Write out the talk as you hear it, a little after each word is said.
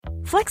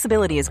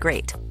Flexibility is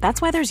great.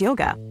 That's why there's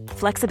yoga.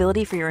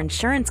 Flexibility for your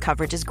insurance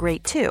coverage is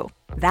great too.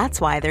 That's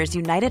why there's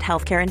United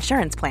Healthcare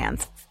Insurance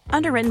Plans.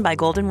 Underwritten by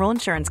Golden Rule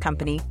Insurance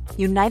Company,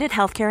 United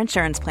Healthcare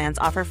Insurance Plans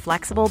offer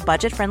flexible,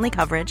 budget-friendly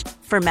coverage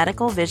for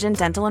medical, vision,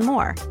 dental, and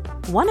more.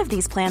 One of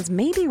these plans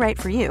may be right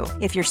for you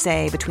if you're,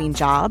 say, between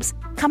jobs,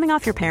 coming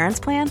off your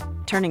parents' plan,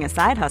 turning a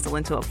side hustle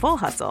into a full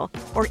hustle,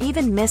 or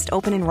even missed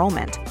open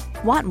enrollment.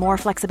 Want more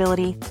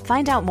flexibility?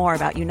 Find out more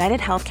about United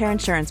Healthcare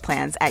Insurance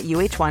Plans at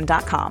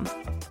uh1.com.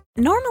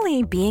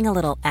 Normally, being a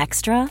little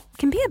extra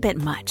can be a bit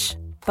much,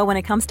 but when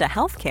it comes to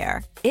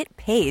healthcare, it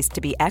pays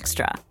to be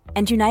extra.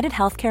 And United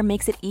Healthcare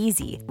makes it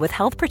easy with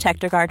Health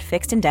Protector Guard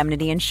fixed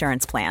indemnity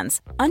insurance plans.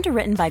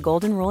 Underwritten by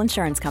Golden Rule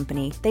Insurance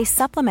Company, they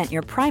supplement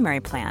your primary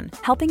plan,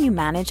 helping you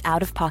manage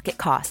out-of-pocket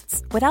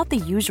costs without the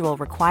usual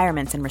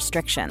requirements and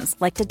restrictions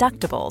like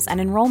deductibles and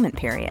enrollment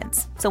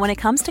periods. So when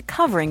it comes to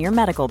covering your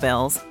medical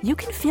bills, you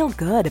can feel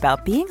good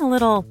about being a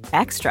little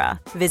extra.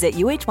 Visit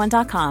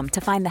uh1.com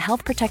to find the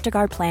Health Protector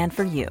Guard plan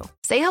for you.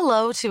 Say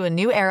hello to a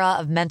new era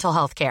of mental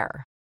health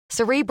care.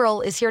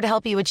 Cerebral is here to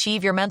help you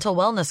achieve your mental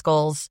wellness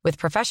goals with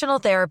professional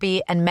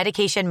therapy and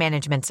medication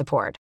management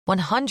support.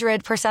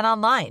 100%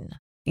 online.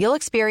 You'll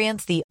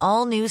experience the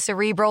all-new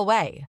Cerebral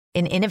Way,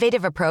 an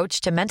innovative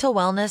approach to mental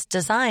wellness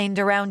designed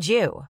around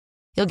you.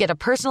 You'll get a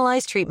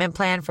personalized treatment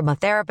plan from a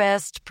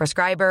therapist,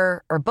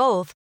 prescriber, or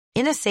both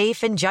in a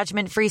safe and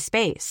judgment-free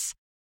space.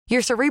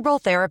 Your Cerebral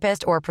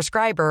therapist or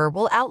prescriber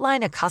will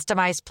outline a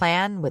customized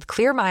plan with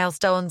clear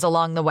milestones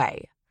along the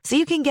way, so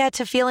you can get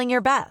to feeling your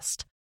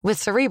best. With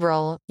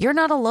Cerebral, you're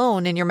not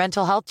alone in your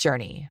mental health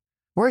journey.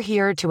 We're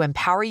here to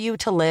empower you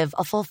to live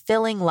a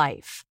fulfilling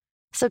life.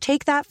 So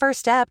take that first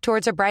step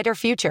towards a brighter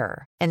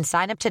future and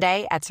sign up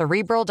today at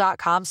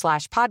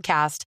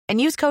Cerebral.com/podcast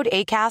and use code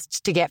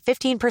ACAST to get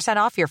 15%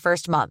 off your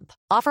first month.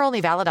 Offer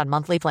only valid on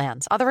monthly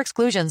plans. Other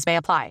exclusions may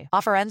apply.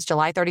 Offer ends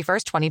July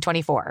 31st,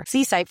 2024.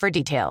 See site for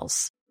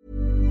details.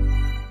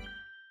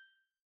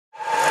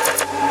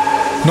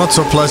 Not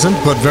so pleasant,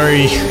 but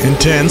very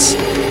intense.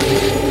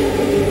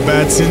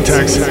 Bad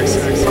syntax.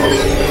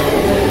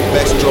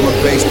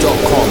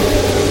 BestDrumAndBass.com.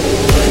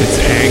 It's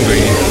angry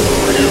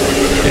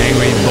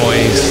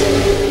boys.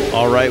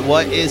 All right,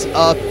 what is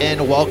up,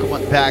 and welcome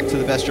back to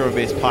the Best Drum and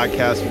Bass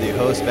podcast with your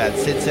host, Bad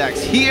Syntax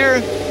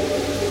here.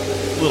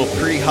 Little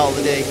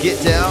pre-holiday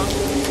get down.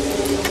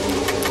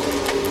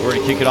 We're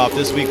going to kick it off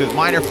this week with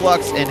Minor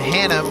Flux and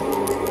Hanem,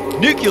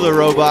 Nuclear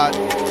Robot.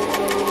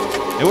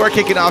 And we're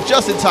kicking off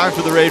just in time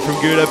for the raid from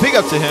Gouda. Big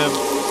up to him.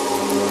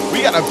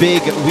 We got a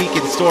big week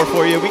in store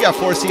for you. We got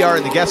 4CR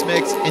in the guest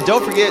mix. And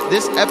don't forget,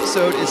 this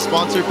episode is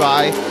sponsored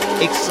by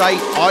Excite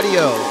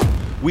Audio.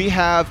 We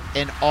have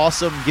an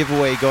awesome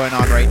giveaway going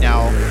on right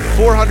now.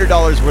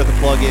 $400 worth of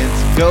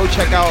plugins. Go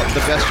check out the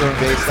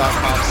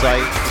bestdrumandbass.com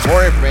site for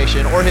more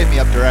information, or hit me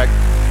up direct.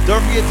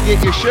 Don't forget to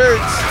get your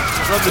shirts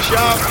from the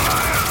shop.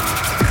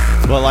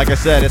 Well, like I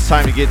said, it's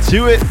time to get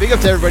to it. Big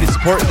up to everybody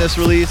supporting this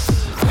release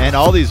and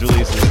all these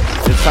releases.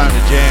 It's time to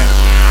jam.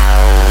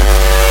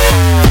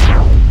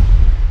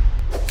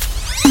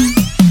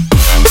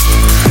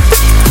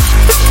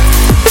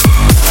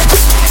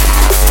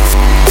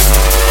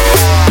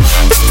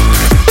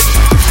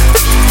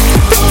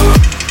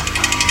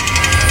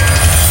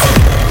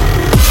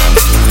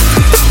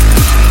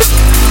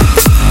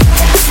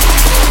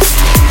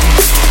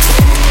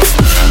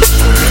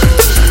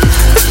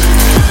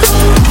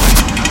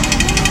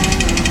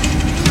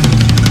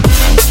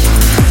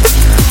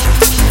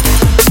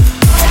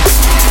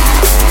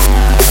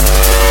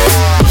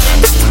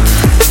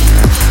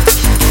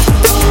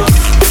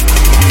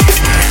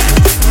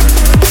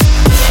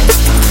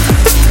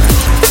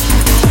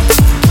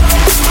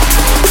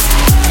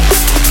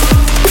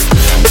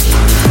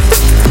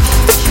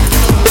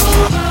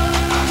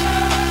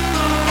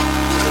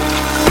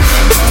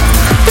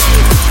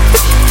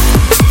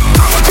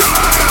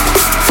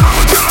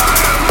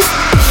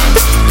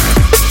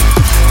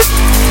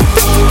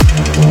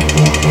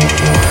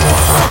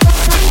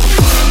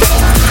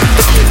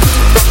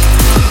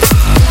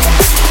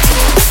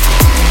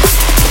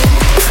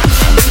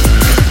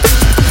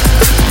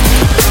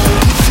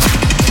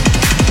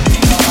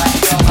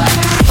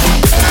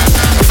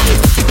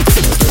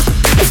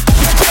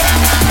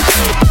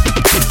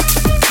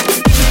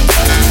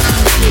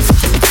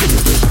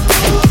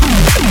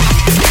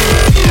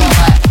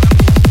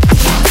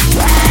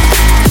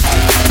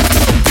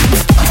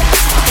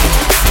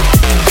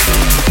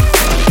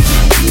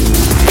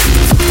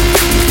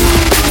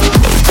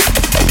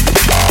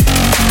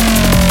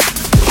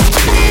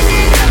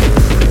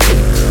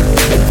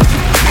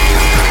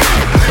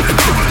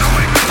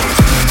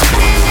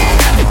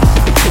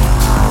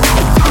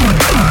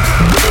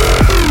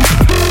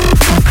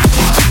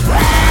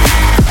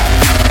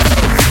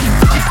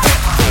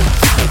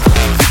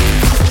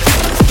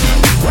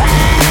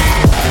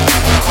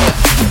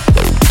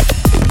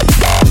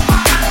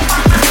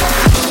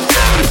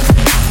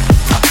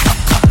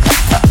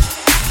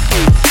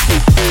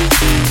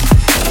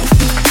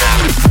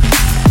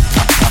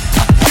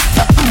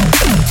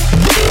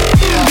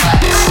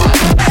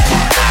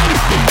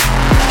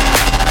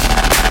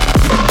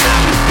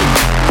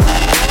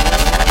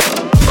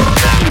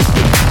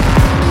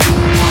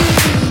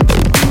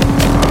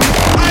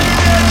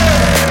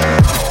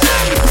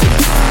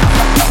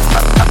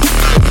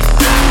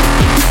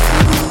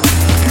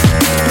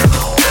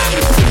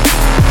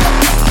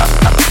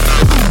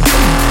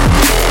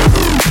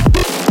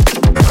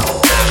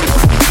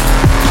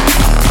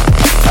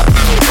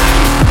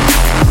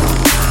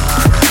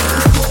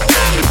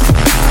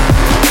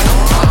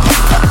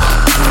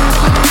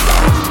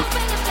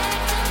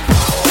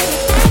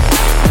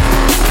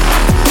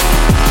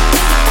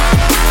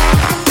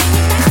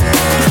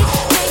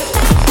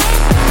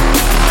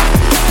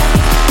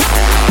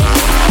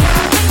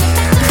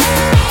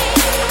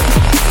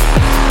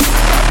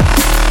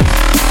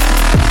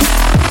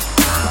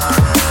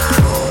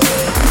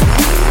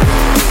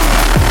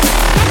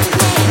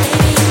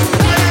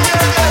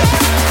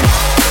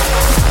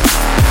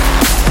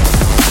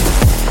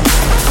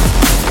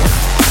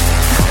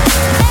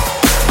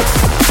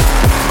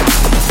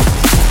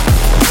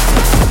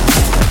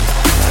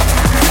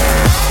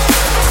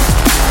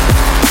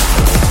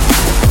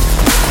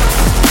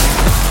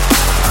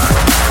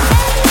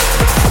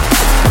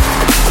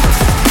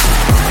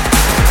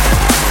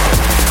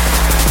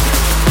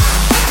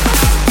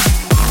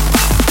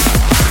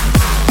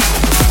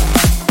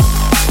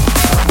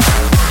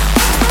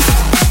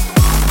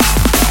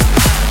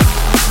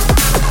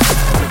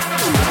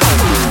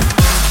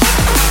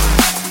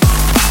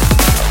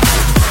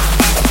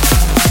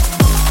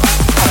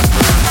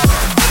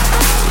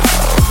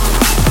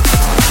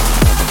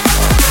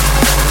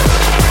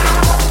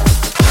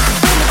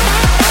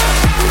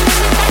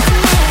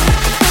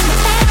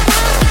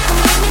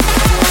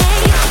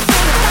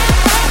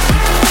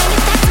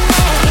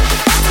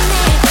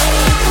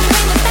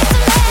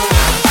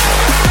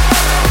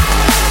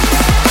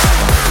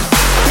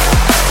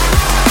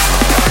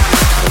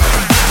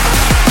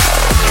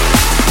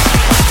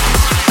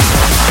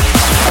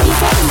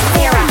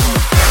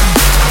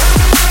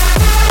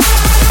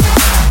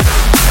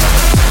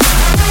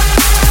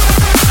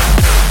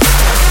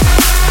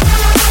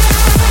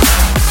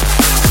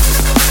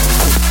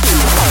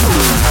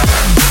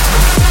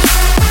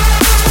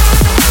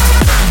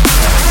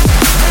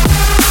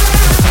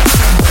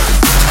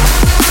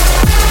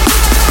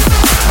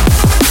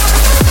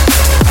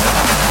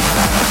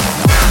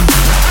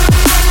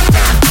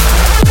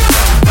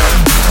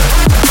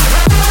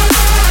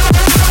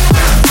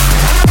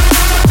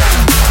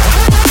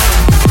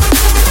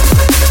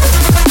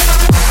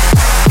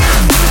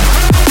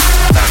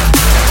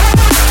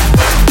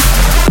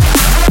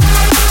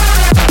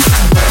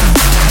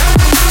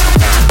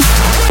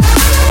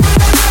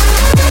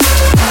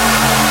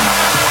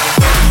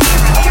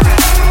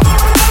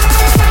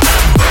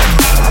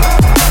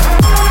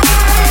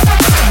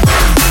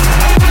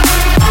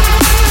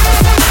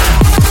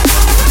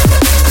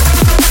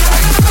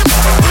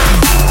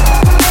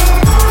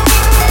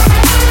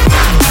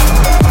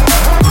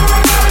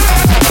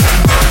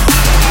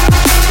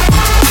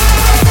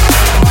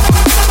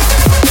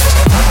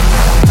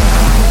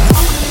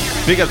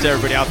 Big up to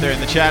everybody out there in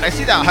the chat. I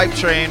see that hype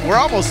train. We're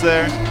almost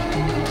there.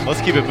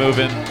 Let's keep it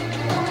moving.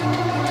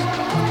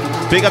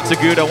 Big up to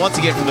Gouda once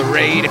again for the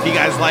raid. If you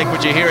guys like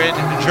what you're hearing,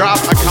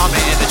 drop a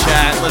comment in the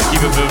chat. Let's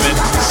keep it moving.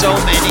 So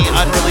many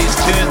unreleased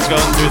tunes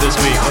going through this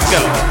week. Let's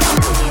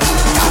go.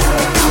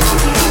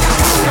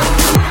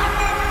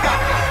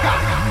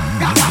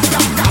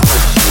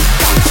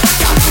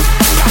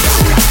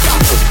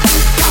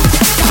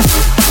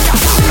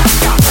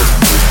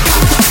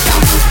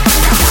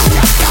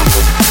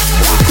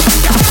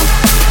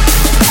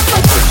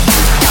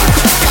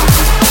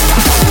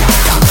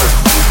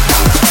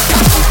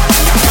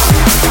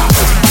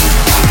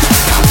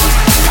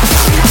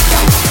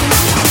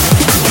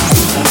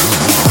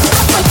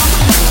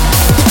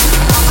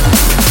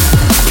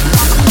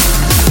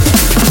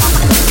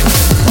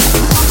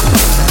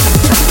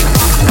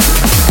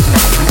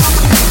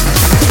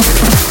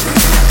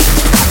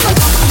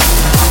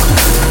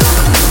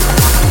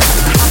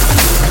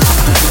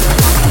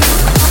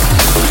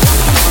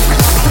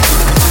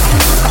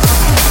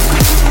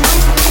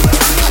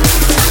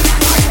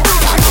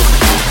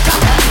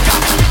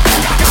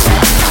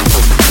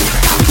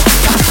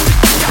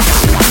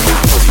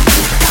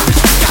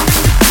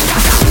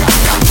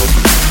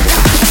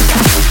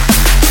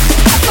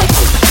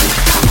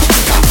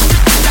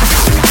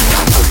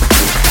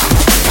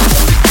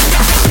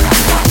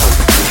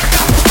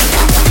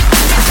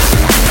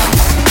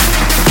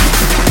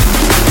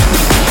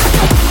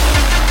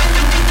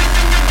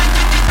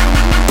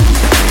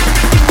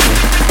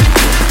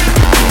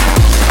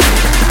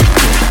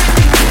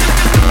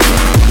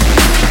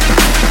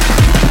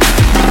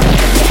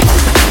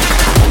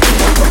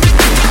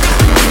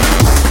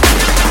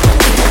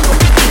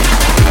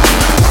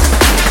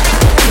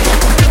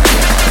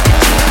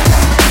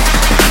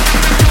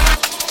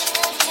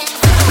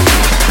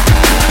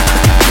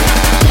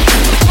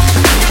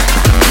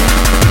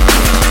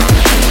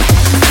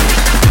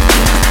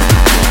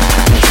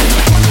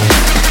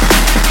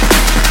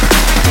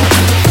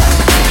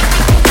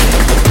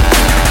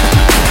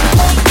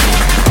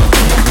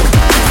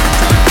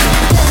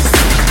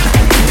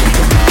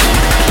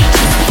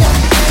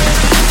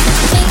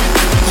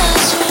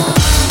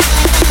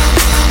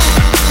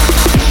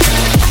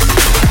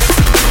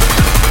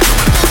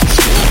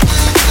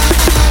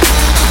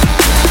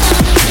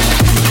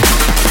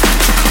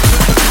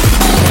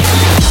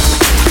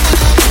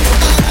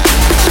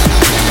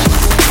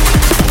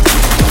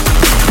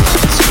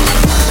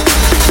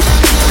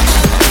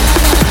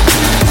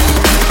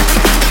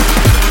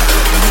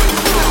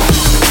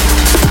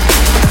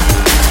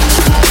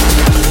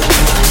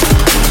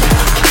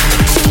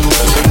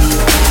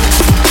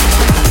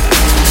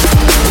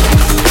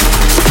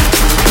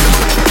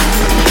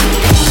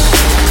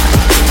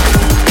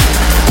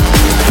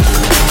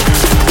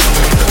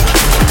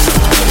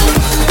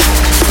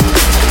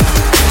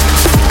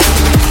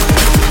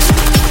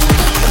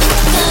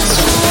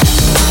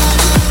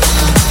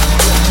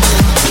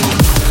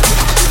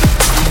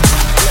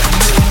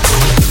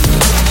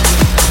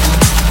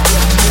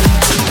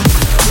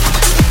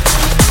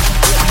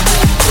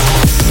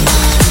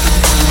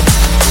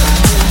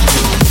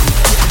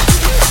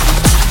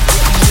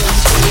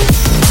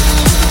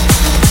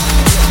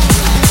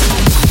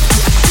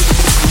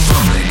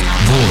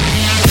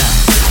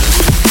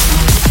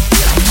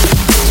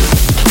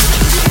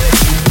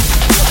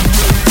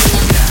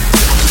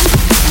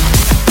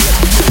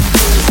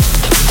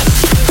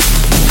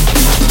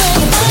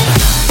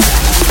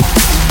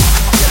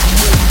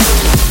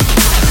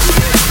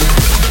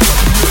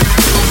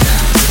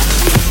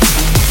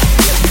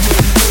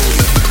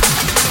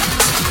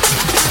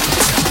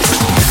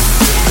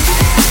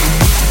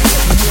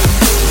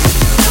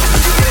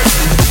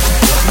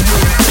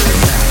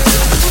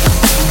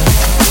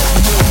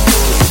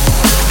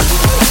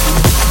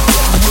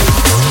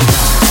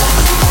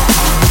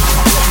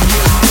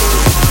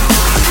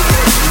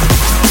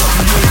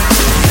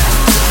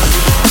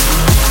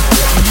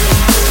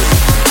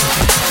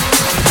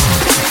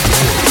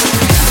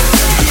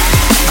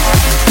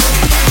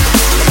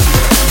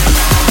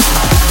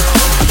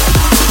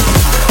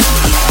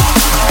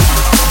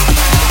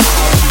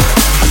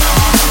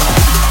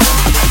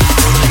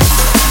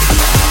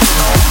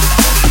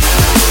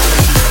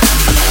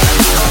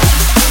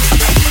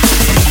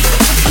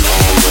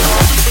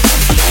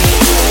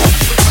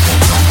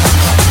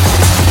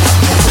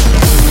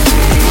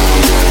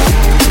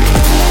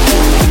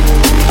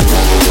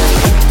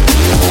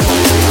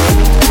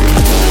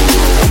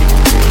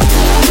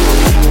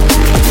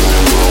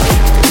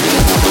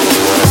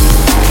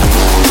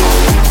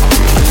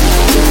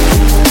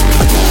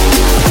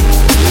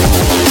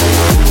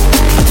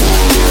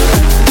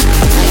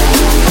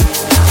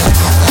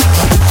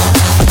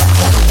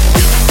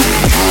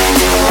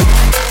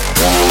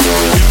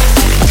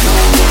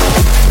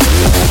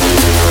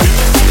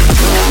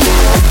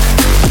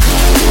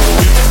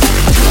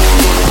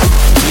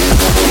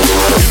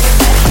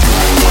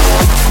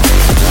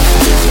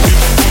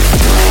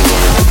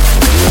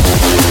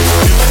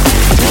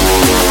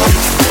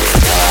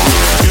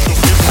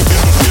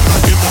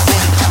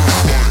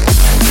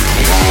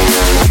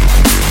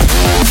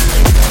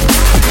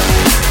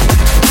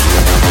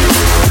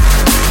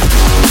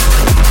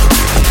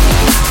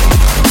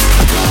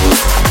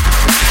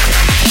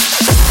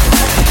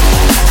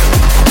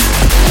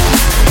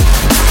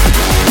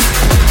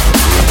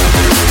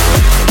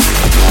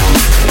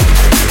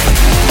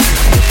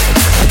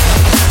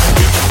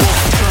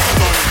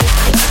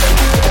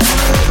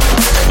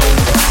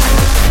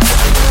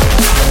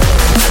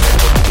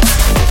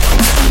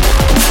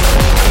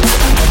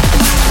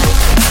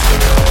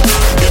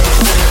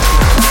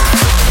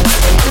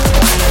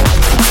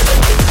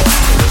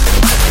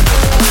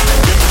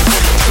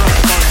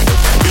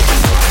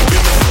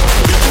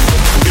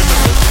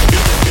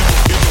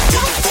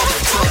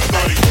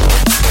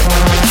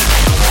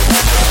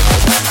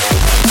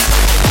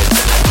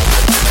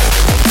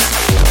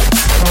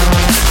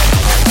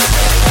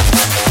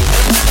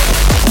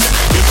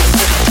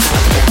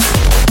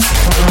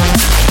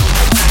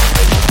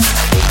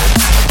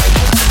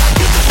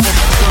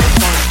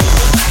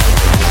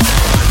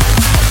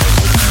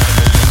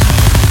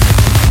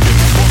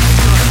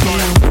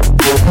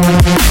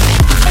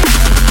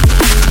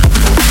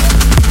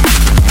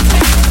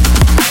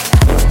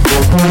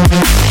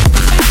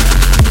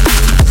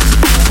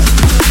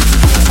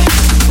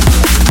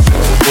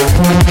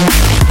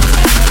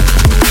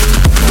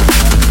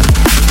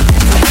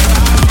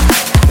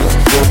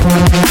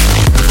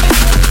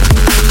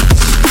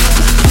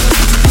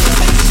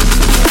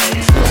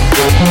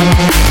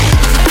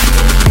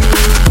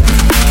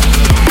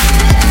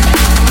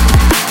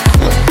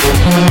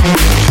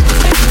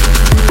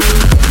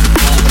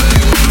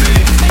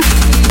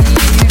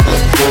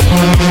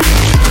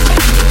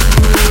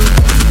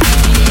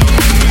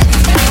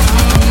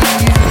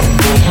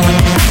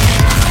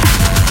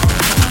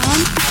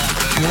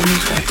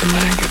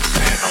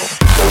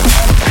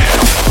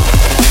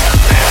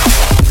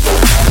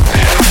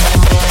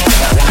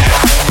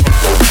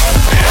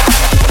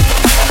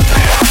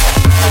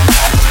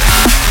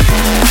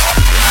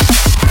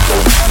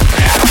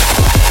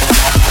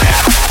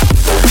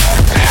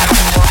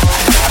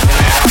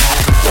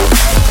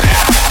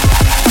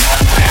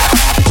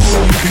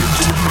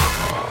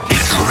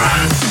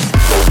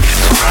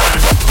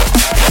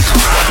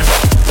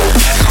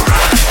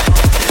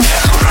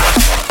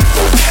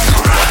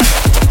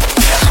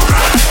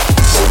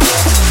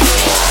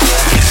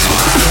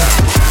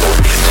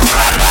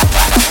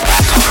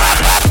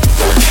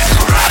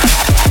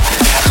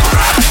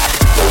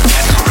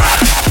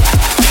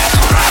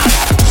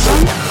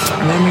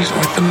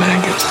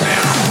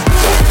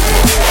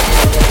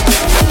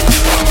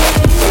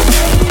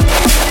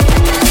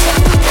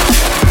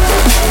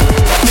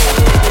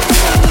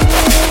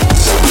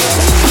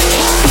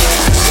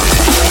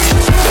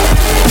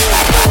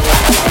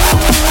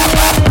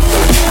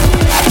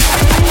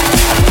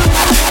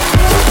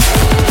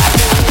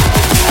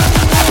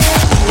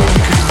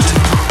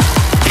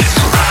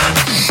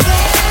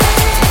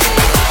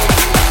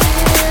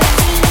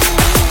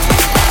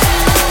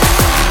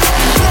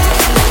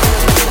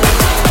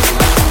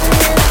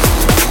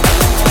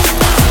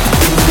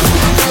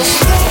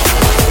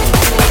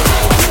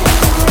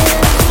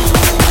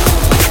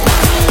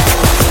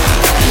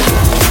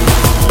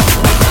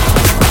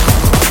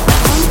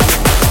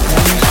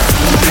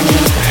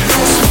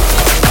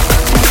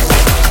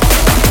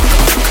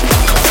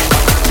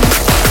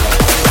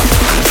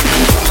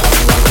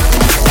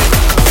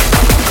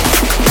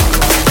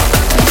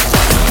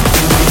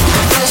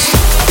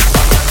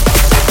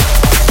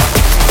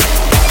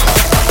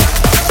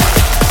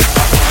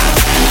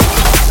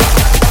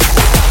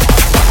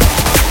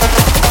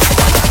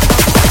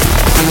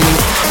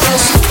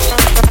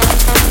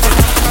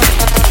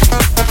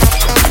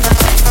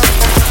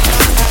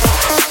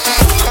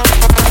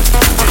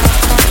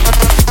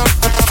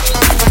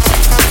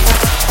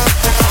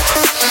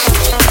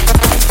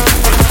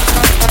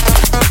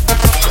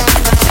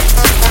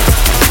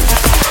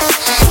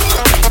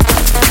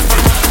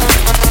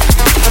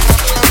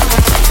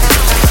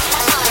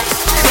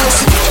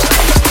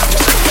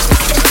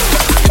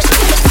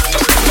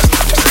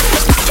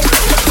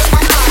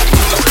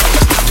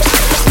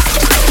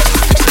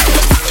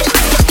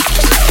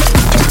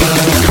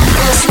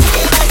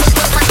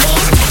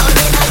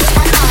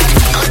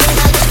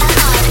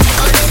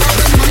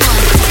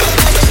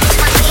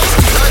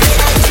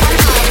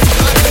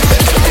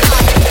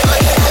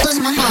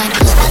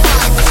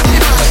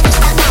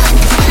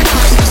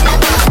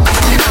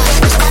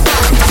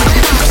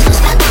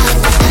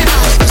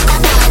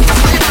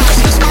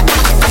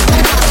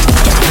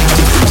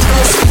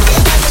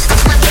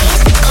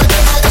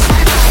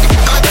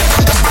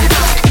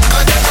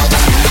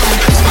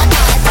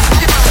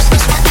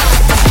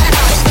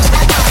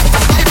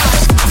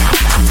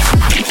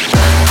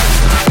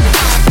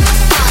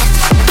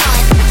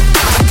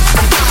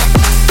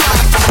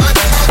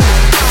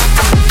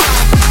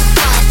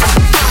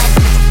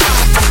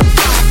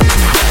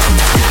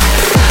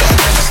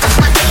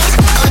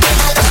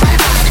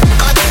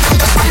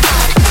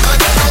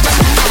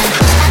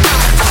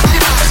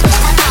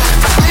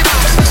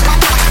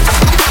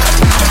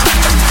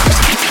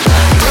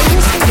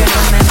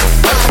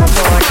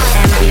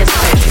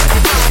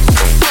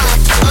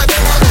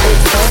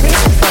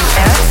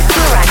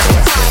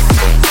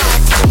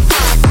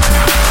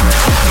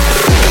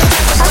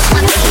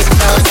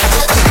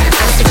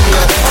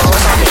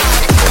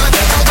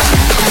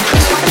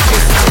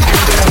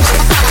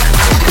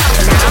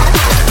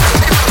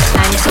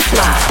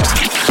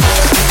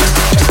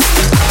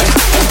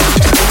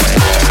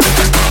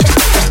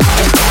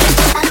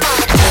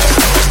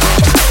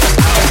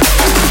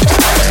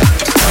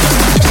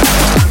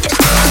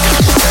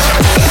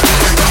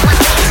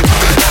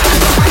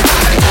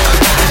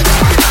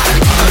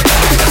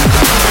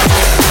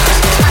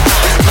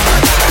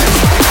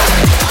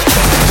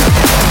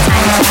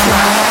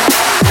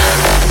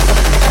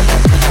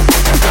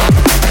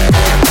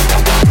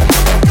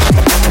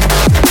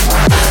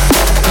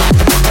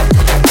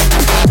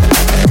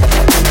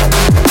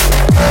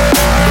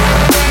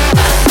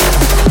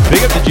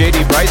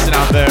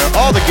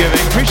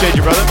 Appreciate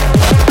you, brother.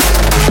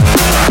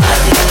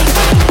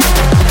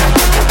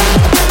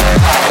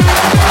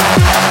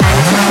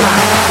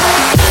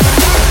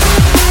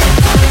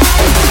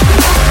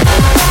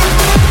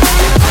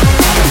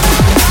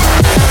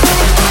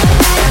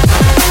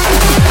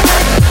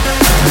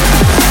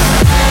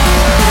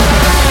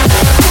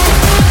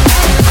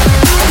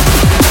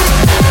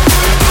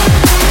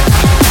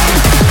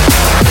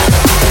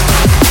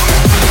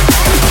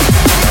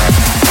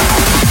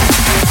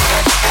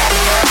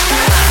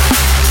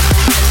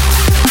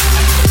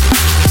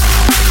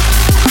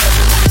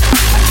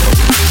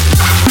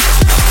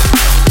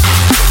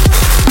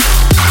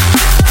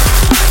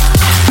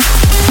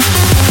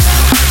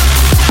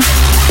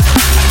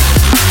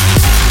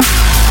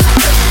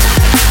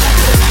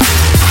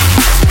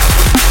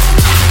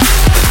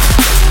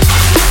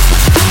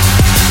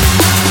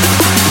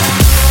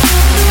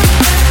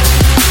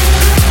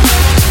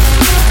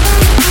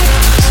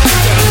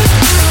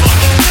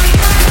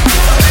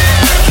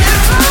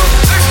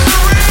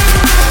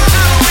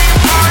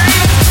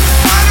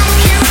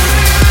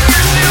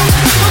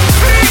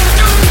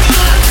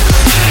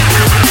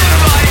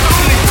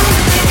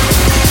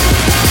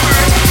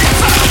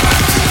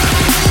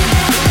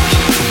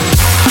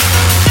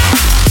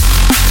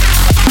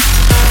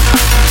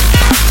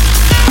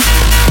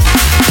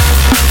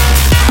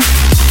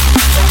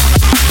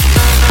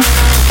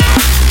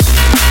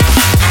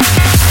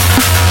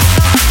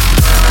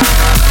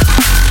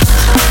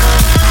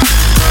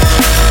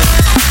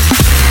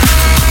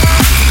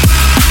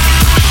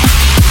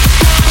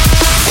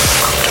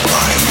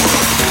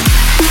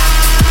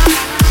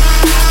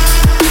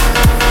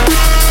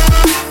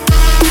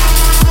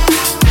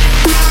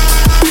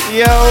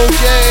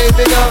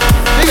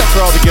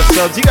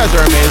 subs. You guys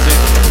are amazing.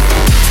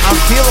 I'm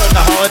feeling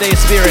the holiday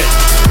spirit.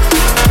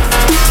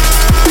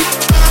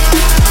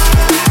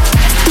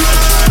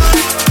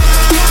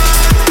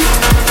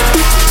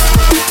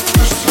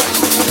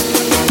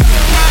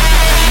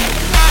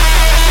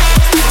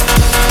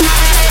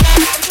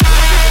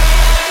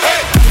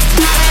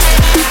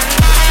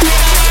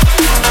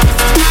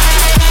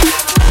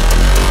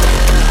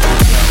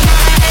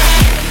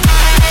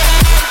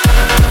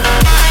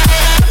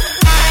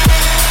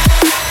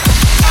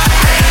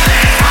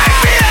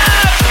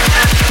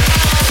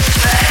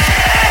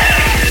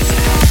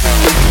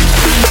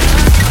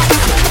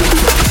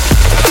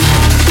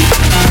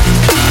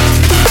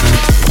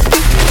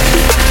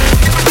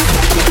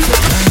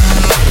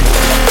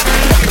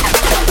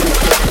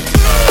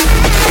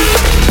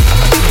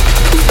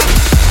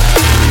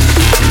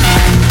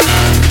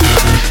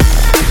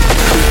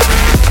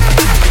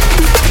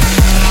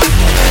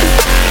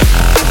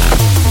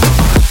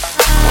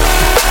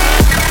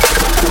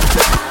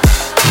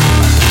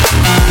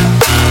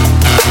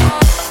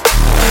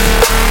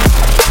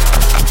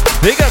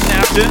 Big up,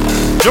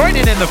 Napton.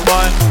 Joining in the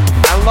fun.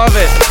 I love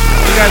it.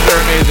 You guys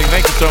are amazing.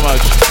 Thank you so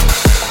much.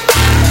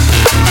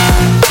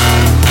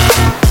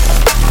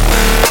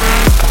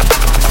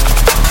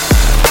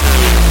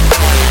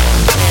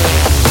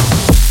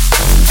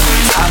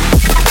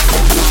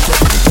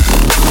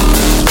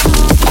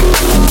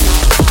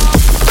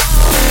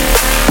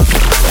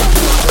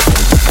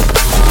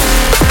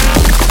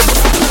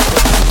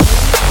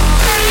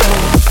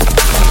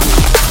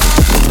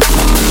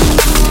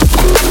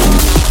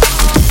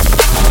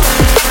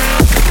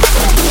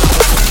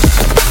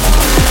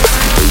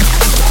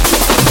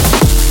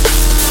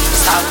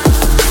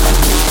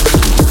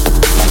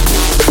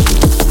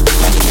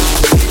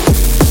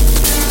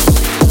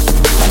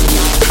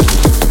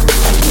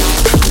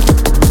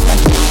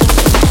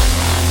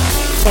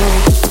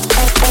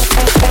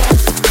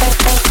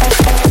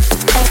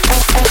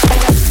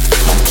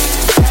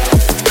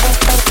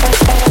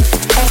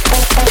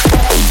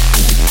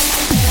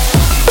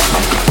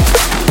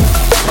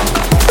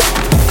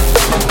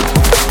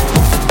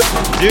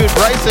 Dude,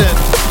 Bryson,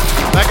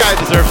 that guy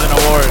deserves an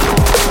award.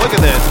 Look at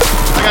this.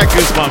 I got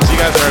goosebumps. You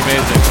guys are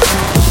amazing.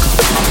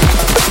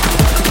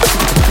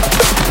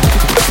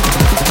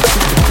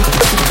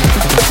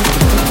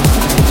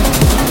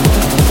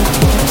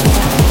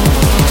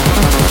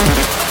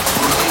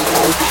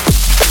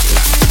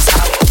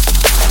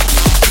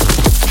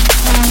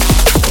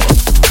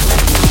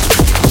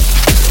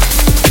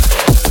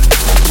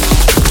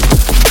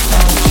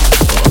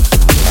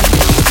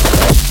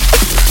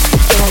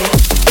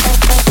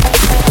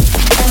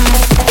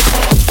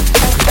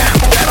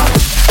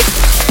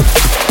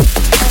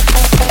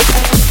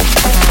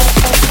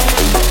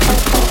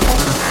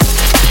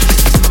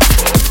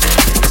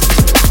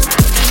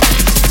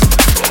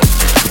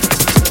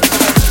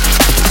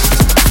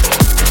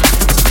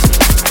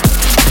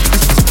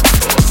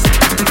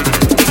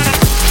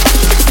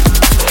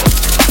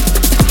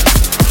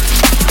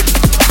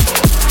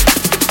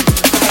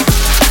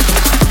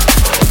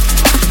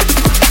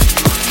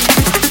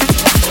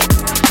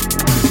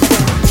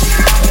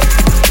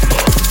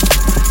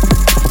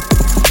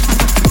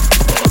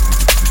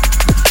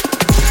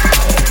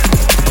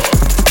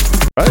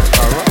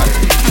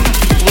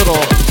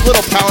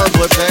 Little power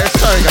blip there.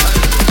 Sorry, guys.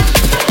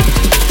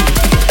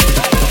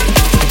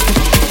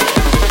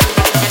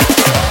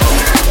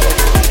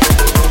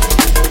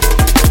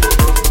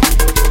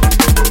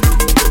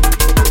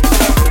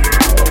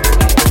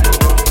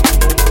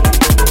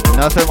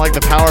 Nothing like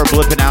the power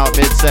blipping out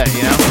mid-set,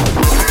 you know?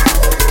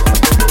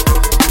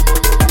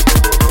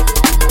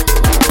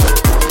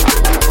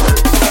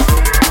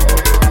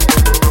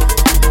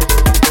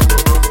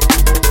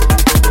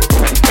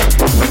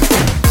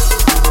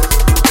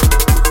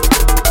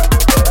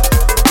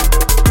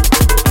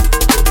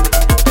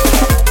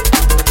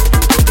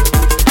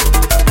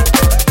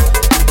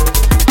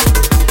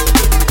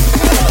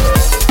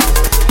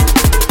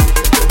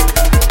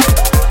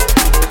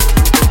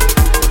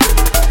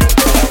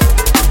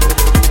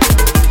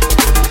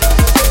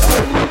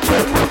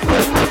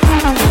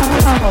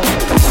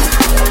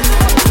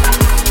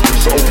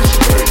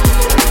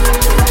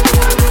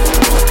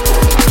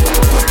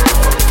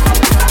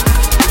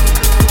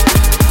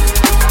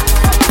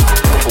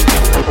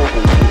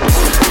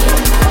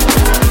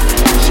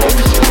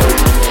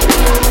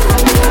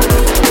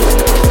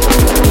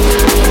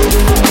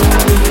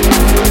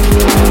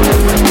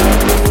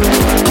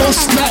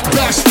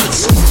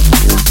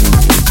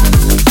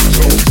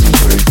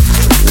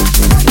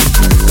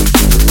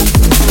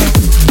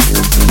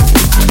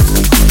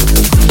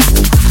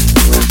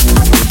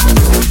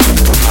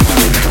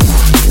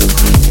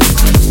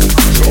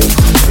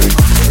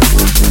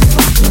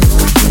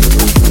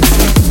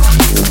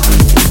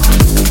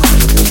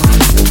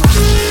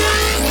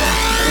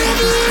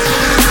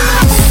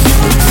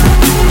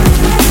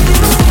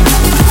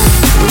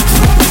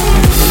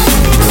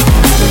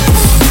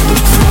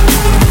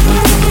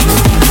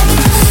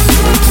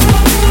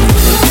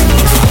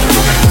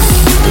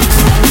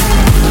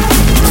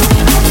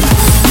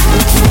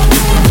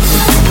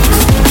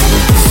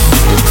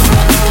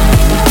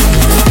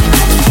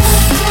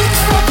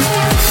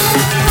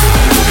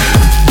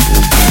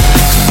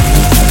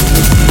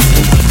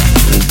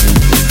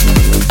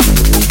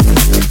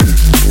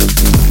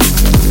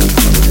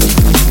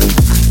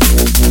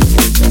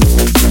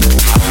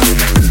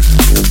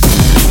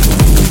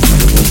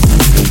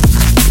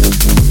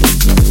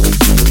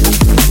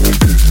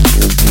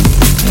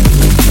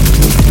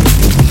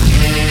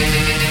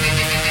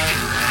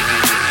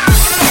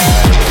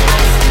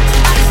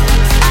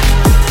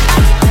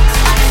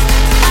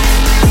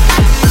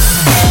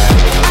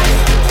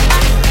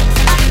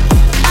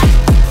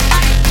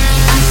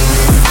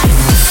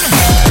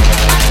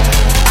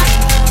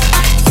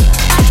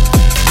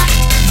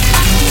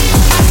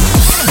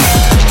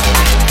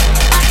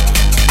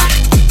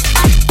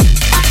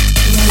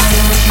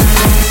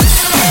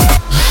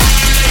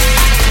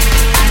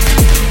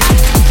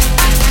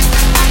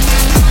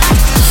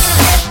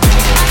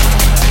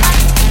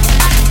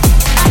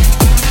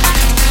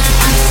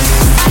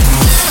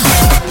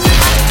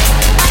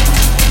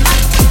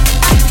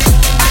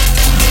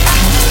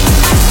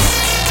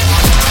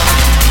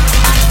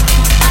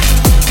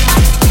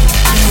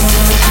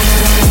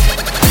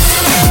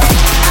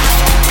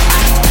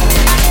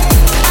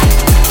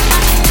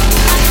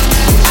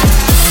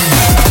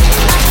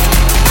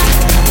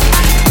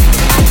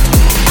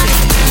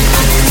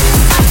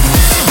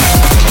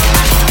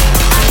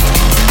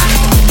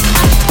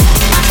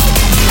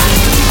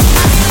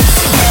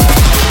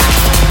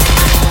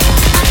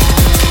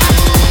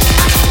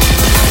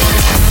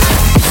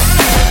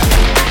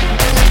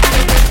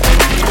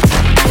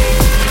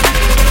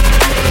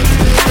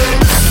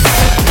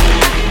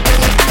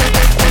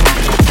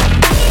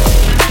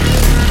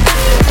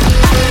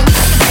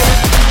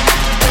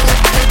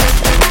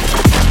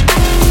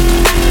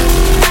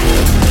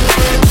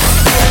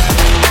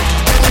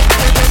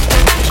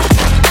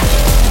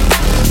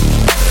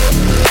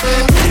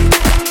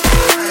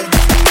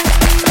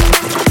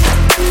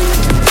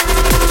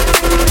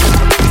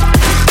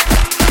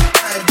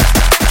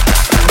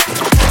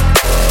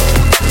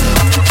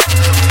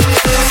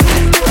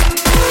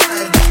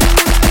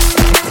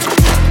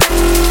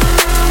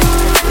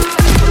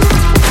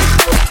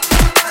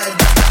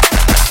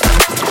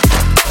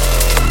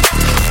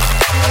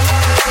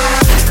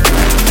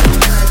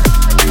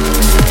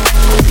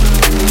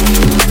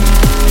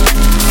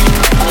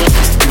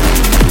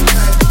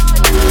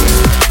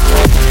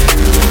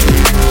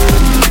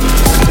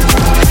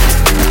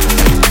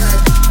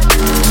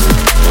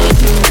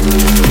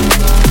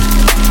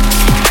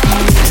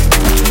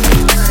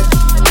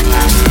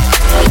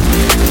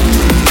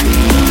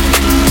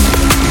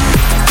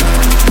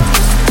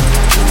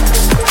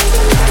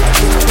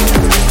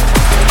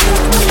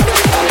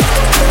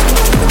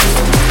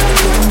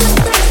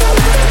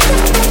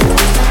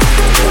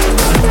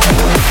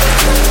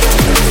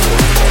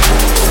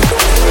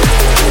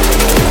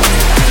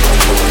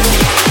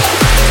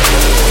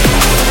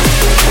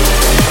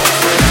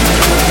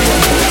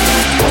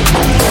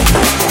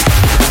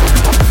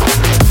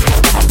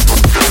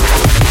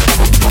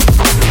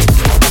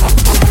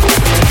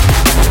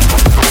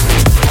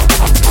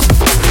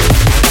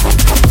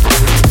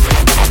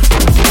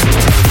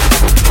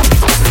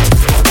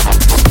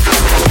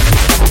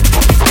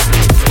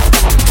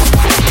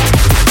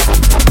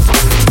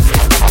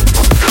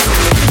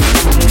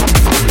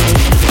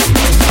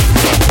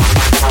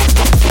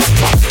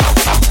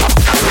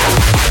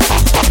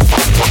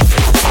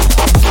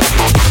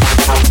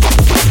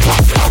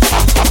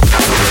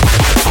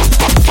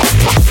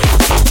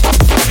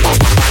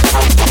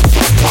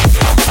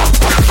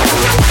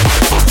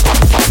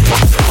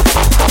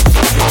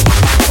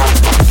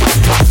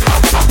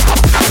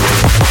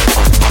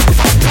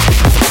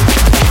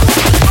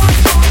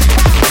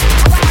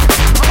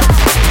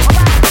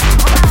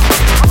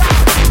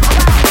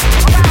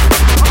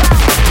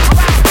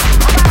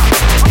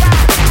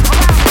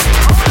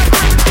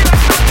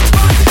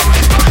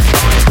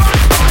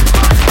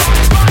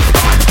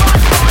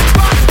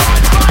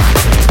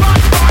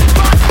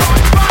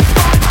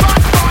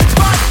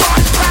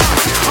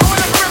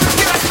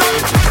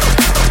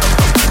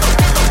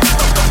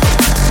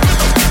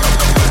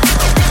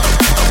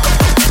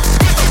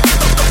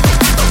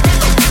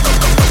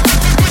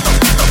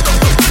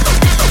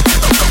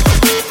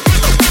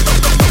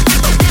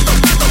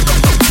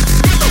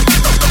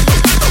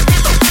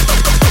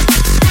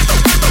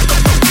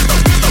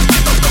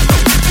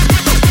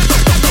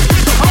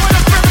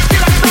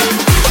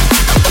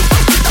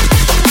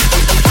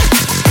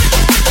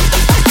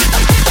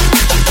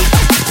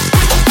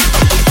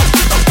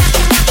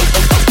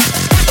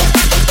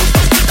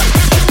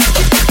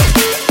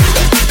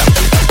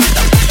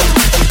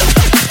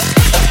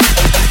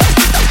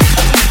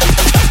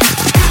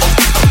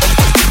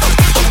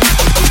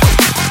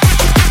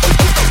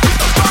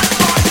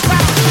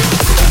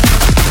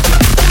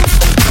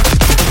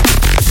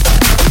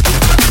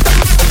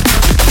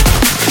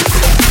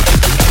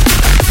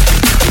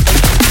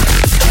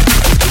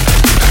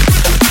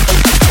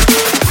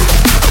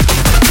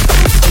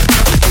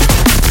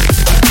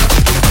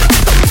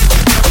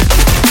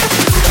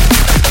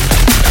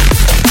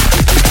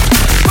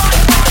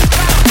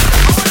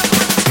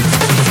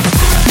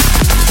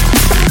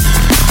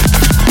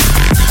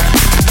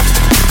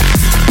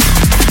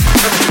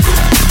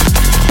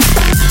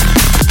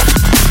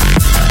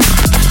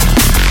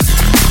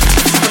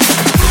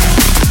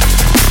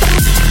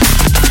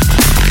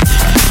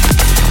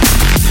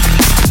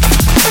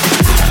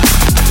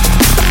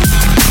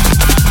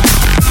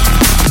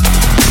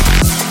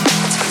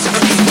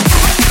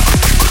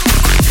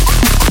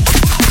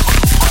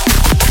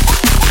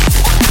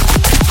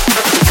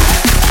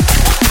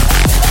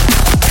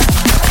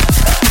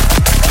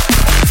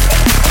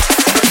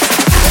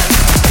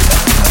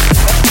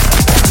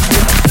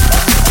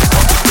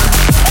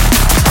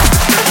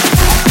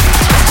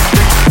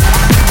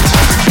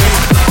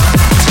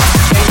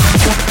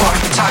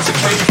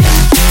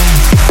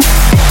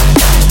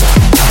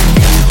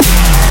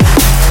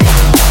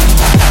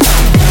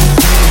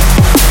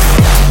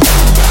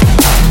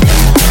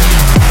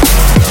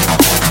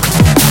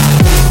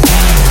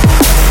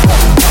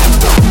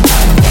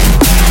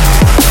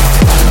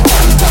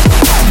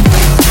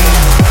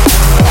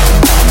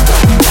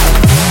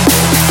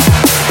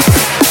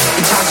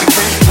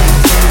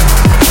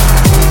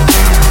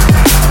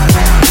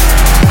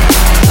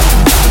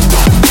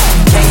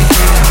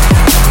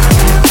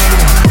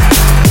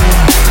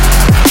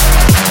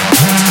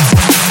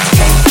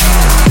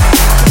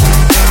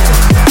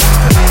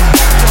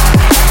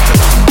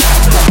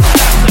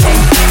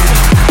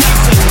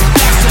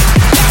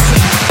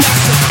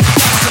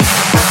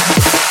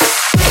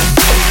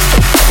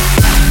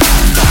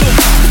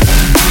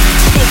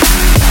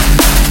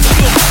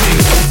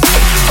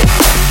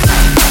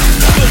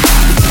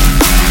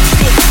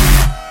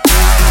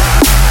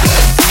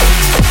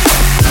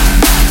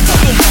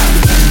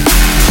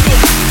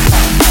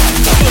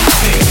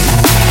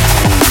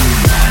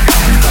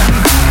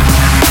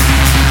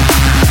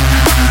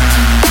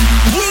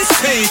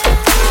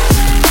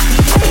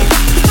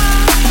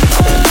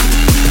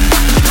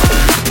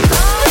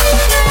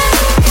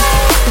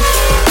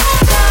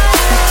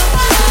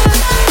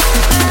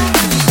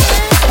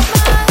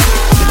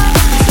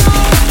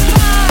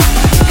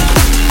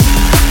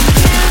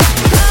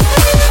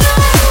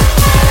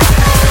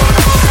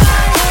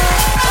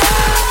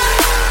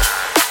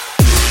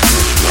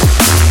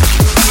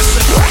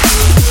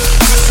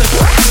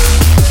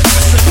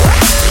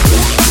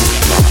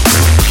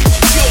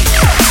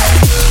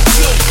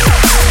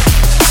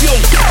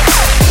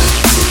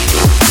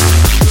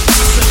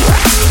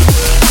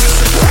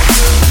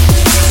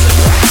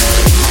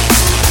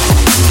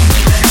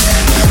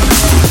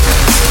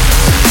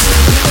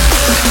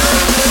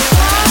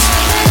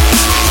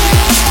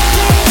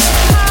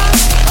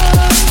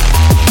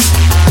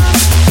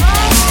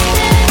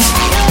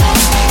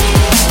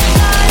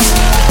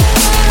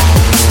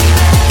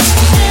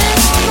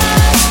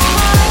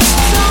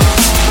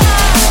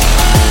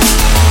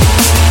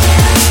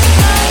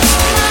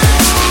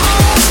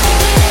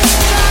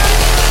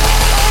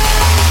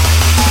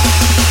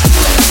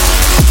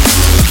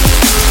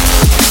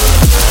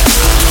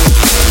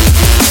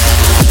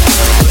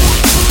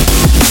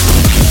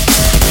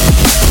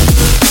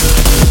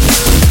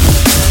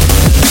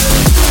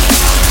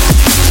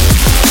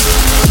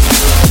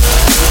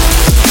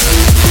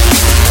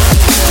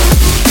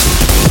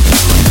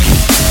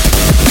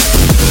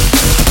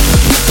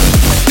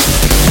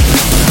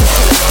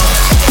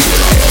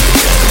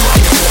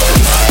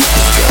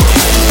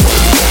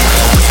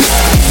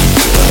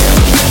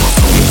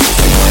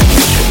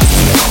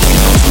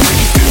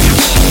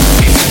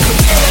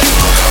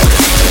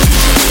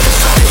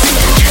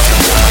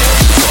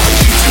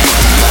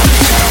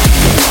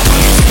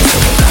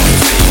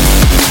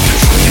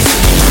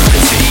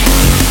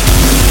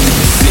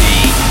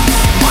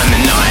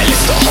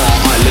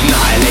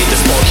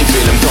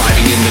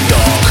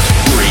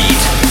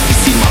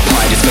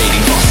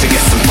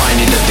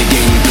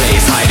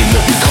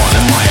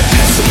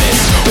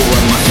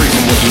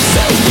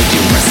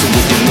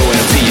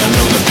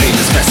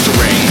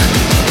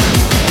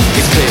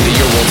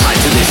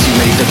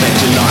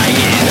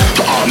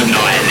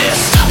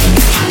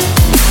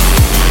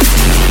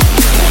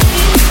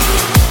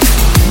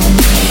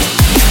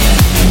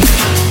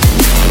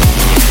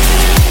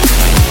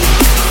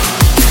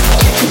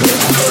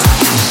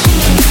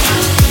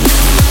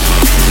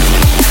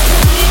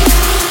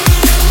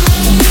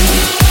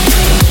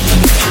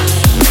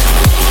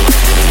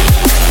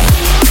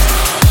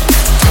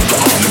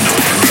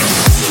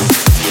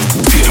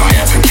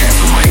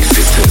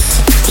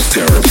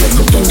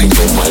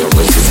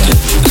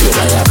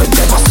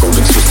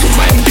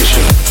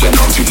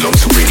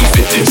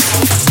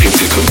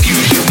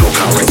 confusion, no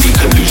clarity,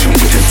 collusion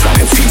with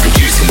insanity,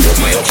 reducing what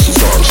my options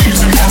are,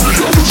 choosing my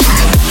reality.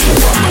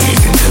 Run my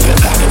youth into the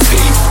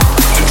vanity,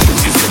 the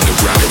truth is in the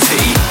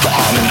gravity, but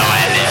I'm a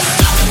nihilist.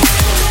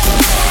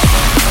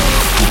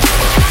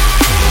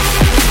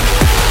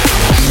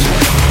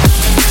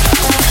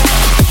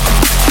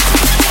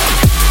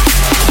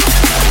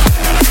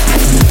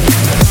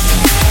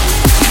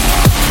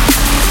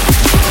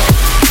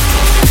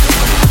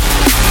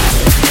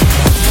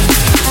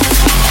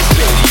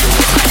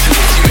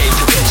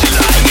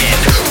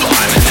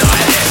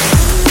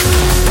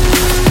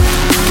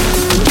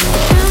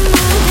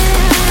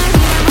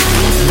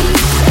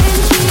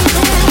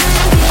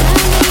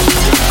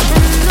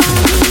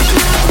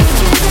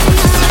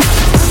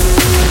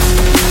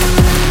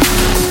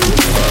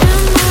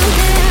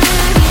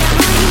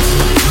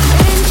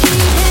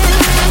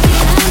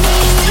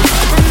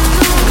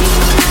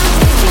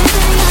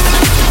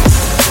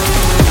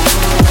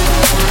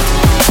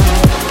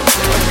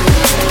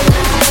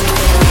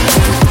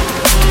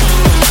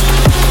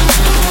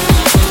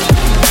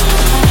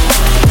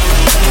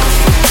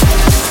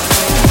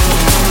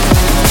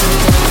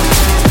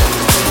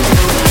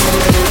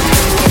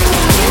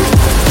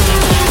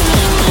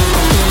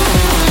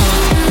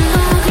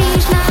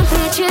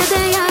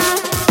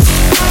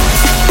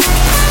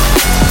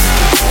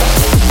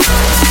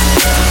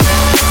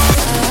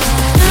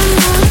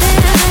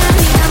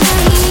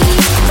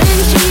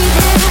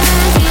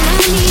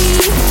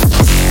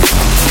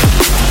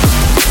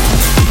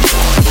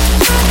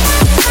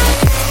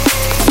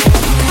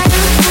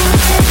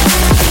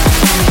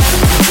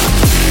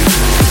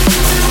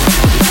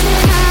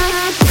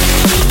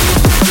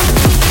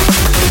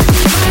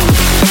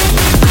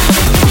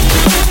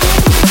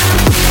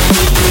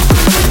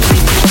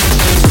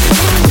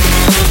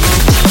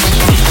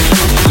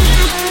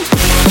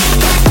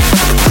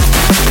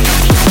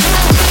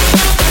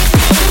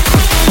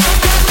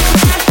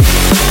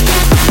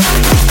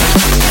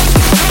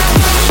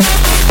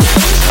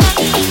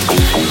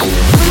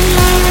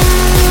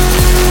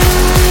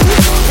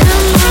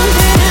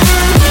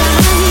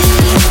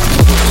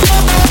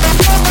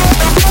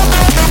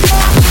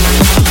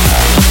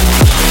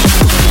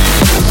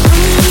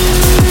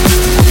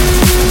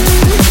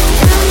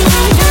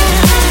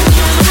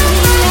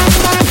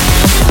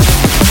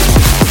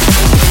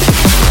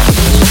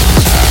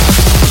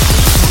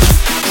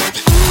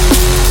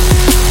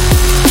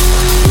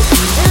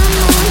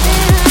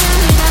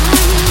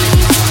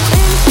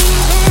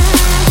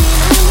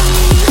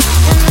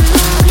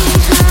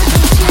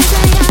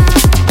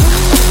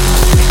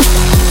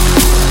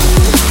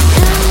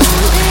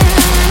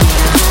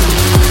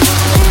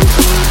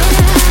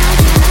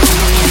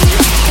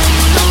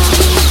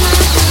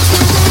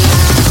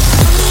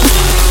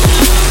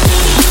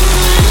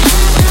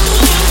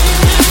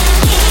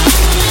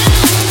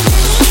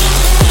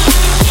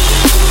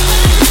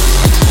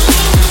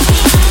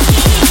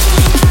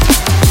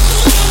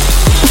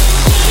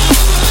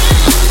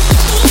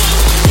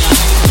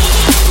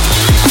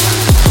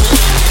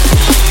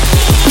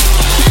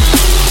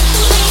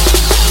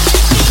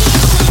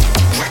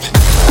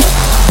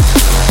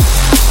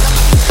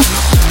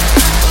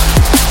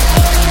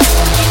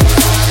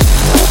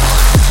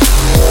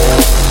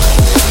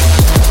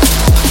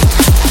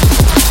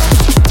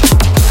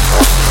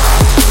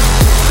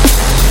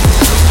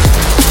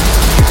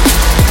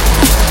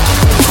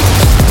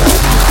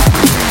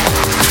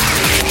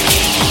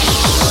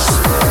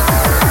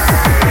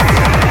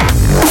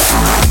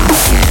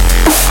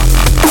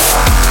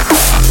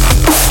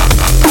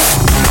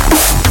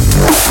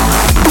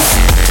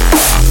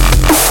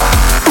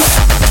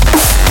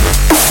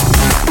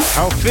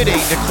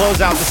 To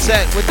close out the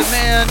set with the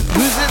man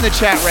who's in the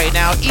chat right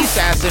now,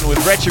 Assassin with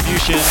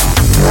Retribution.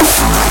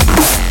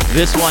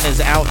 This one is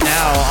out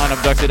now on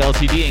Abducted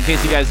LTD, in case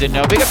you guys didn't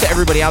know. Big up to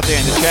everybody out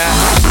there in the chat.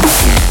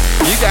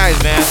 You guys,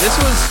 man, this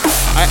was,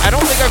 I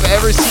don't think I've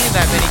ever seen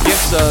that many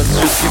gift subs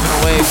just given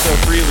away so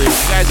freely.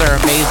 You guys are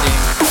amazing.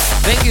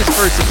 Thank you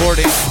for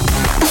supporting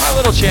my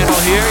little channel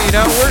here. You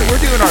know,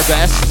 we're doing our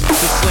best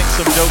to sling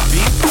some dope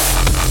beats.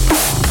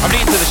 I'm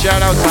needing to the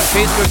shout-outs on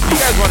Facebook. If you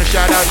guys want a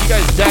shout-out, you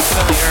guys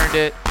definitely earned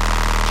it.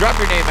 Drop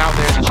your name out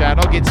there in the chat.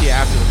 I'll get to you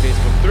after the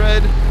Facebook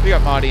thread. Big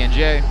up Maudie and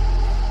Jay.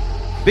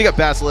 Big up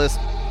Basilisk.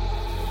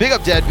 Big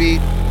up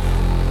Deadbeat.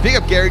 Big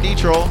up Gary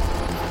D-Troll.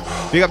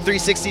 Big up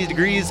 360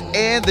 Degrees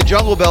and the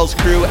Jungle Bells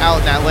crew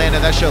out in Atlanta.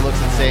 That show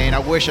looks insane. I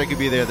wish I could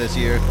be there this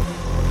year.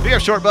 Big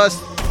up Short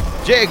Bus.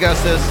 Jay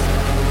Augustus.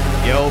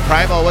 Yo,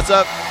 Primo, what's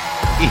up?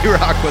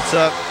 E-Rock, what's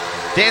up?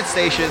 Dance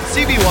Station.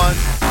 CB1.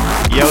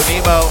 Yo,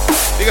 Nemo.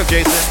 Big up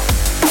Jason.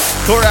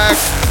 Korak.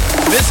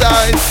 Miss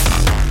Eyes.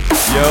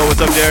 Yo,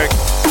 what's up, Derek?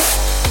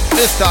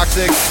 Miss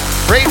Toxic,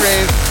 Brain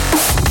Rave,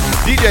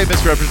 DJ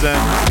Misrepresent,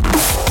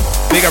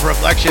 big up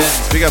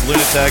Reflections, big up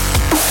Lunatic.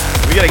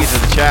 We gotta get to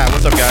the chat.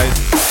 What's up, guys?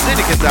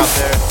 Syndicate's out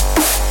there,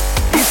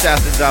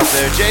 Assassin's out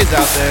there, Jay's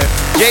out there,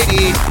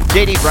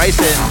 JD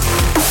Bryson,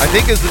 I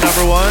think is the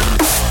number one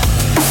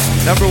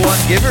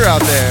giver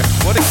out there.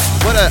 What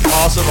an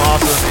awesome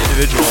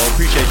individual.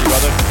 Appreciate you,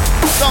 brother.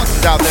 Stonks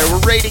is out there.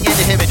 We're raiding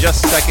into him in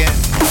just a second.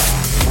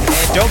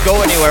 And don't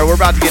go anywhere. We're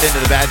about to get into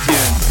the bad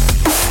tunes.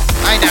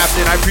 Hi,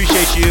 Napton. I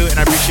appreciate you, and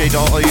I appreciate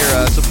all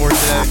your support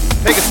today.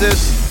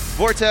 Pegasus,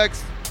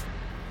 Vortex,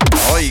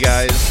 all you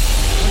guys.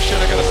 Oh, shit,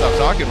 I gotta stop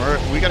talking.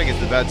 We gotta get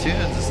to the bad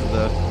tunes. This is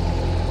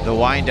the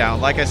wind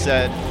down. Like I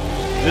said,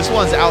 this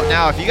one's out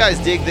now. If you guys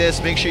dig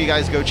this, make sure you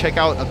guys go check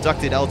out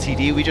Abducted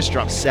LTD. We just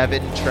dropped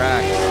 7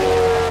 tracks,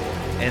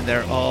 and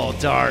they're all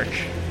dark.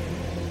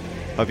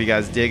 Hope you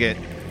guys dig it.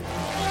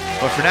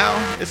 But for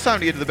now, it's time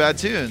to get to the bad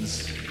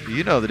tunes.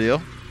 You know the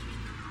deal.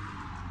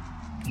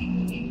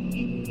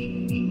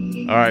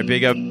 All right,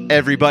 big up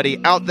everybody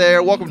out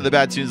there. Welcome to the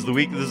Bad Tunes of the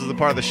Week. This is the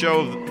part of the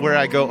show where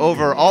I go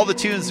over all the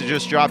tunes that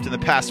just dropped in the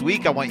past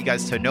week. I want you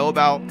guys to know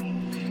about.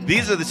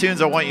 These are the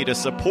tunes I want you to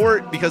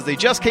support because they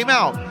just came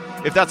out.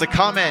 If that's a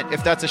comment,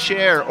 if that's a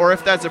share, or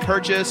if that's a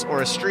purchase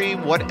or a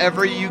stream,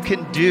 whatever you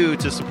can do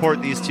to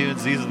support these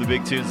tunes, these are the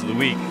big tunes of the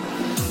week.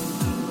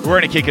 We're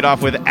going to kick it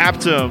off with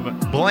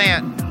Aptum.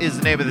 Blant is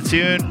the name of the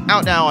tune.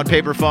 Out now on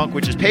Paper Funk,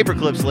 which is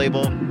Paperclip's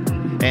label.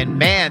 And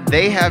man,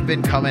 they have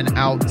been coming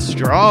out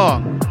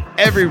strong.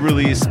 Every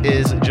release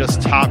is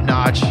just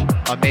top-notch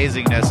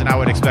amazingness, and I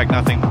would expect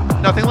nothing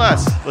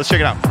less. Let's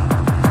check it out.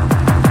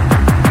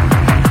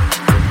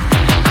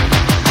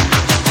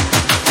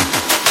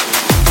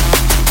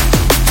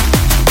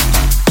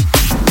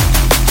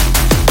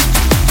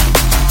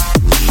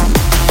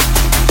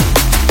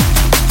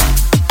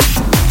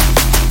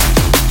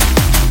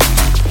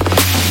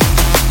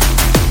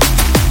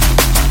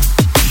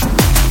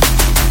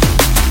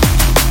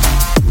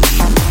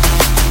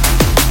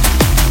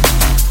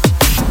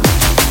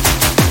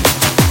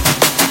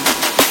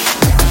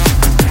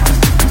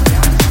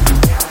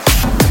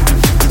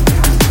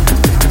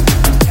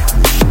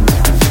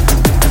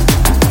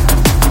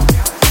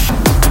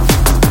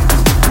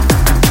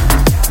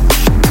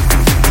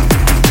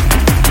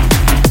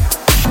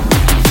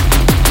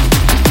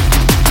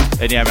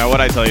 And yeah, man, what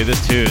I tell you, this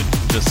tune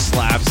just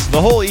slaps. The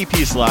whole EP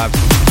slaps.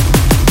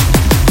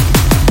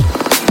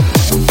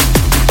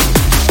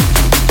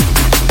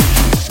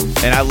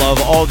 And I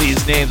love all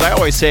these names. I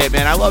always say it,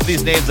 man. I love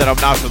these names that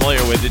I'm not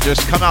familiar with. They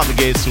just come out the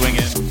gate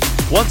swinging.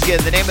 Once again,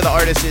 the name of the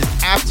artist is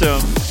Aptum.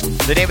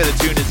 The name of the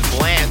tune is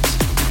Blant.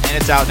 And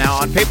it's out now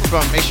on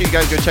Paperfunk. Make sure you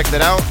guys go check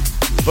that out.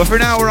 But for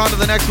now, we're on to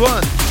the next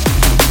one.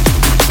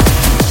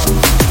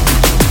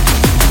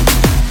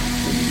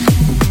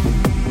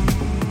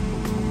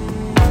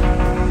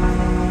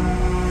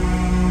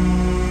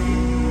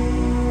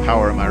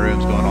 Power in my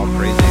room's going all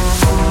crazy.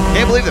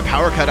 Can't believe the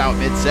power cut out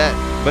mid-set,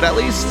 but at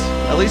least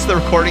the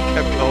recording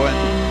kept going.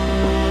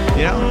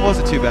 You know, it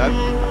wasn't too bad.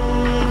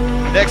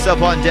 Next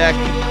up on deck,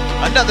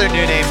 another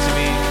new name to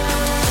me.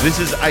 This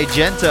is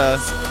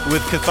Igenta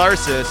with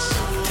Catharsis,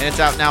 and it's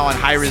out now on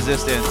High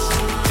Resistance.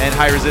 And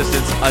High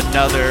Resistance,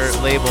 another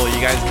label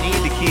you guys need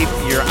to keep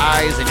your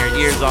eyes and your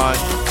ears on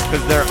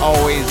because they're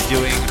always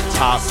doing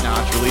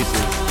top-notch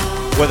releases.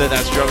 Whether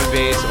that's drum and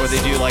bass or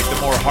they do like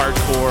the more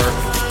hardcore,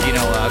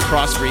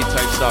 crossbreed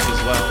type stuff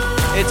as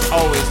well. It's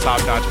always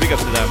top notch. Big up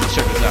to them. Let's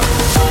check this out.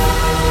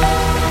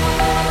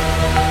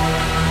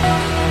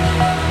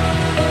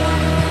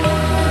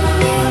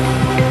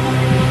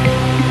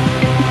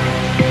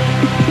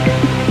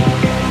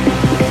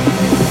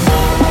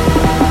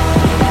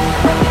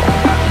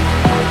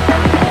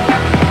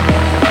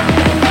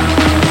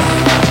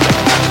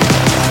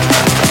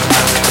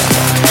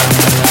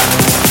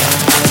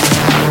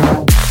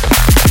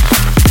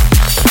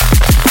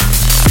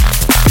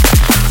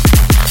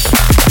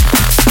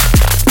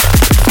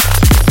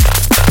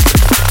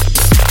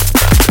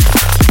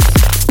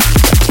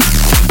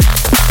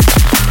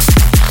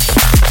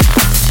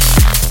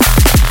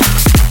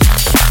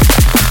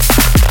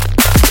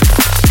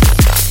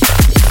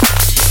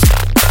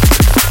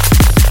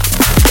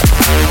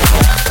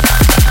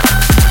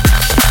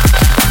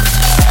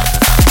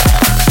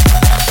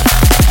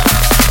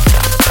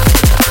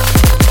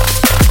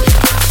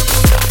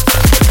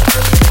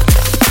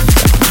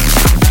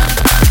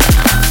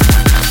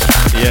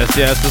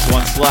 Yes, this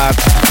one slaps.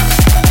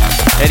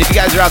 And if you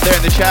guys are out there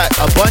in the chat,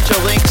 a bunch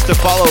of links to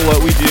follow what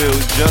we do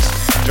just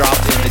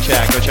dropped in the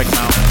chat. Go check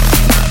them out.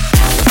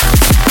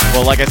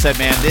 Well, like I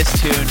said, man, this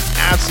tune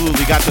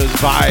absolutely got those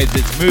vibes.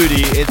 It's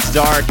moody, it's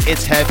dark,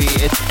 it's heavy,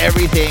 it's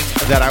everything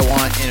that I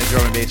want in a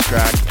drum and bass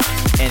track,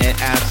 and it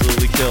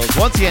absolutely kills.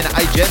 Once again,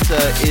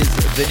 Igenta is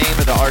the name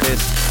of the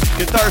artist.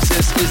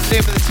 Catharsis is the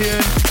name of the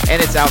tune,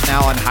 and it's out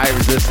now on High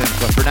Resistance.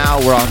 But for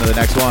now, we're on to the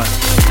next one.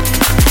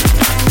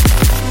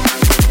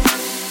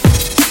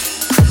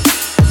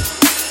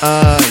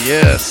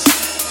 Yes.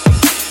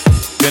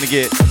 Gonna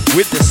get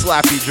with the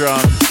slappy drum.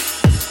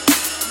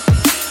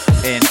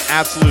 An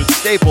absolute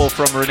staple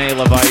from Rene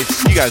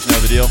LaVice. You guys know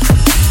the deal.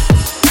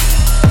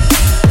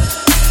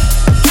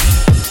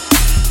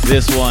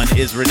 This one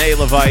is Rene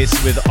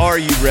LaVice with Are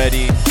You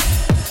Ready?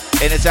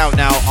 And it's out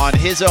now on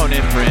his own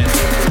imprint,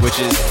 which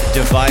is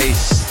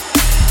Device.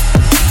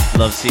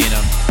 Love seeing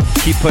him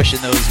keep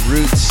pushing those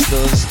roots,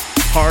 those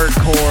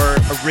hardcore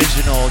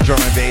original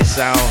drum and bass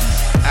sounds.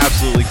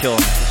 Absolutely killing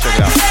it. Let's check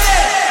it out.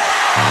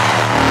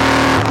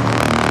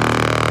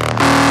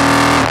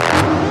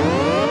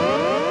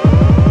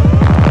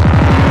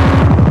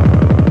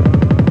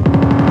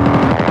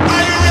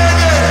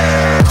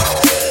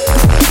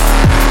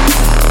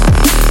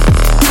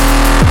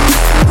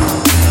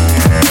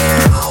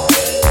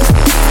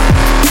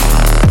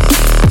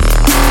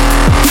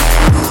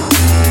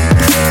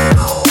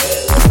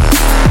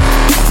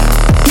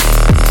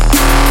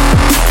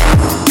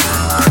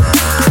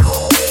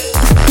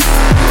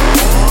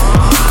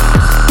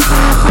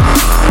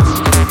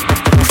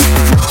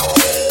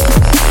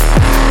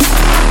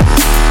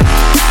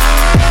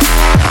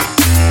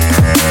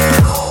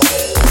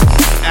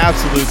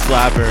 Absolute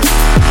slapper.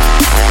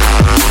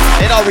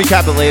 And I'll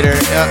recap it later.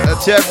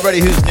 To everybody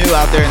who's new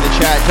out there in the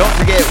chat, don't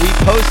forget we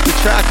post the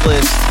track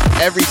list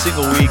every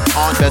single week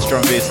on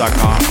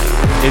bestdrumandbass.com.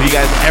 If you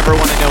guys ever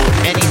want to know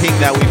anything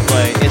that we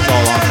play, it's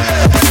all on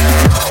there.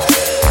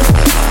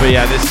 But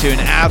yeah, this tune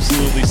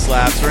absolutely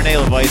slaps. Rene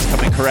LaVice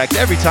coming correct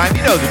every time.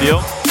 You know the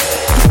deal.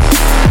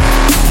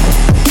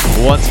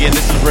 Once again,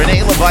 this is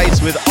Rene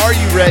LaVice with Are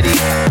You Ready?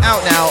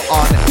 Out now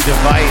on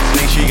Device.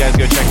 Make sure you guys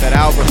go check that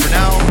out. But for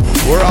now,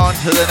 we're on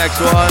to the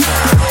next one.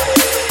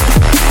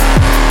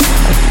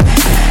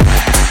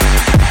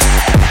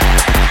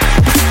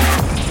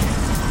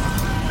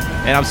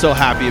 And I'm so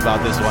happy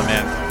about this one,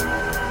 man.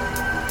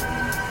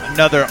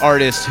 Another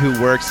artist who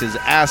works his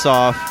ass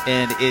off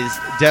and is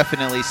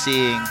definitely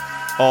seeing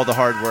all the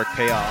hard work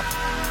pay off.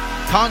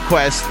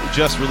 Conquest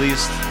just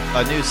released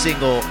a new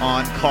single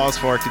on Cause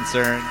for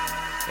Concern.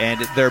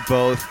 And they're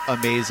both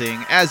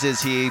amazing, as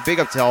is he.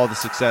 Big up to all the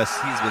success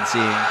he's been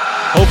seeing.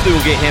 Hopefully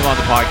we'll get him on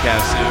the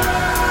podcast soon.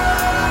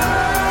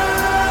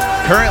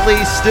 Currently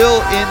still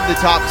in the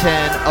top 10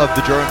 of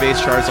the drum and bass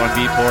charts on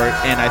Beatport,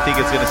 and I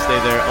think it's going to stay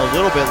there a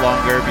little bit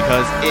longer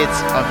because it's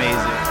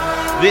amazing.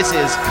 This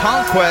is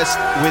Conquest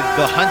with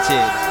The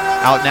Hunted,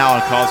 out now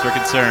on Cause for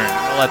Concern. I'm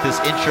going to let this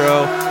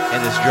intro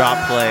and this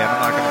drop play. I'm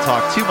not going to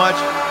talk too much,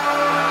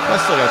 but I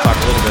still got to talk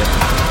a little bit.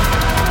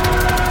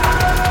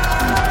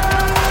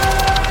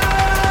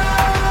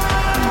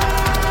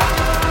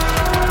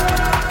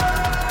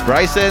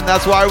 Bryson,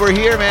 that's why we're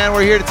here, man.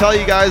 We're here to tell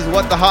you guys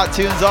what the hot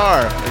tunes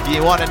are. If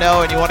you want to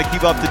know and you want to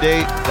keep up to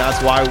date,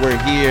 that's why we're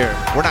here.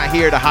 We're not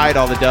here to hide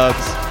all the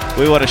dubs.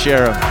 We want to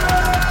share them.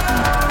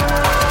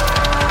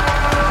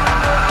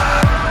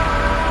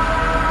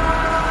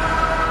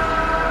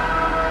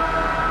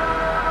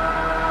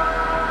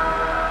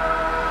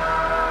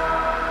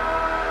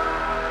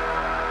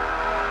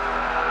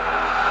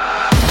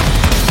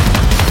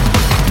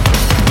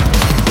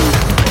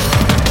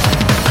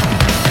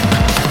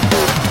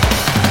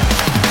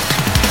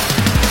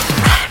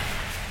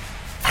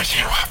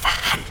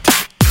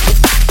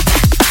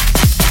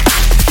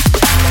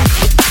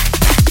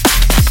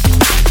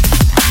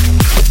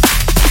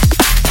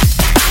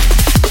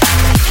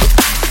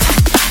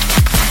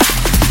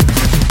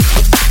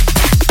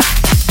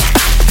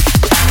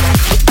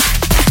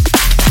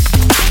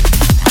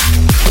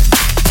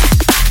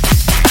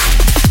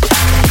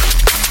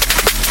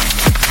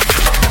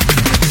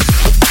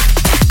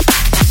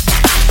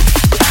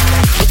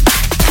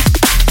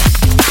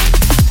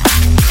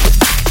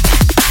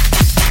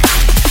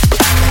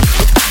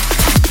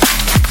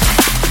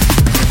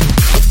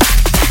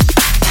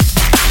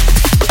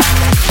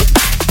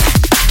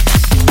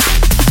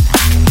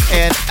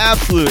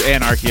 Absolute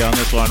anarchy on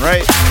this one,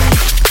 right?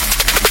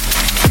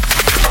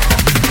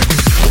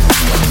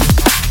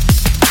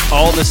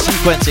 All the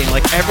sequencing,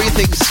 like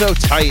everything's so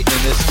tight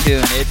in this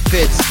tune. It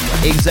fits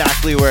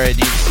exactly where it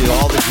needs to.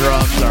 All the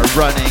drums are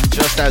running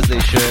just as they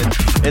should.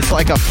 It's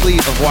like a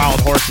fleet of wild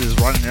horses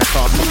running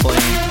across the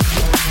plain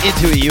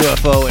into a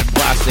UFO and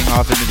blasting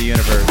off into the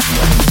universe.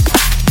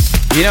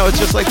 You know, it's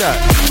just like that.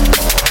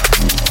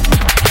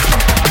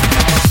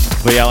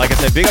 But yeah, like I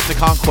said, big up to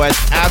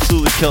Conquest,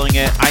 absolutely killing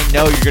it. I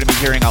know you're going to be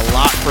hearing a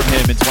lot from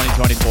him in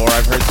 2024.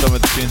 I've heard some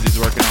of the tunes he's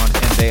working on,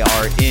 and they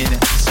are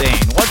insane.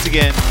 Once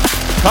again,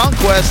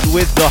 Conquest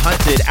with The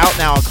Hunted, out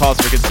now on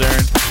Cause for Concern.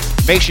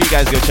 Make sure you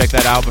guys go check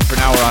that out, but for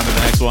now, we're on to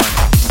the next one.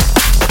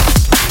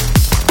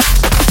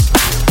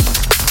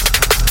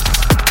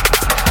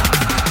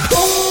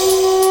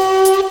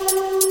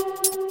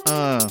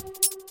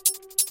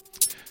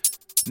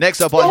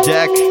 Next up on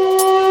deck,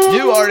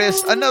 new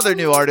artist, another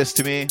new artist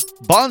to me,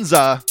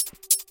 Bonza.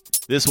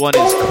 This one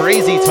is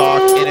Crazy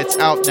Talk, and it's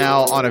out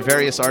now on a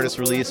various artist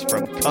release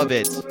from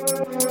Covet.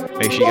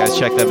 Make sure you guys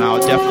check them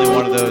out. Definitely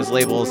one of those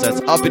labels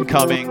that's up and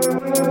coming,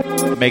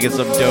 making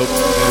some dope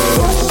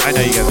moves. I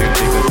know you guys are going to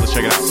dig this. Let's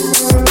check it out.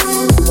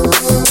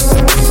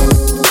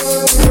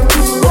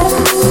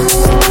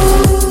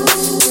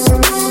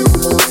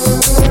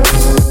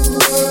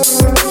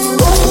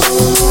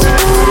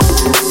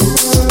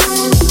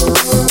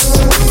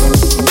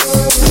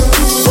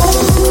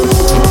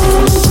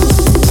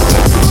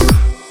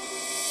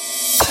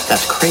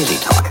 That's Crazy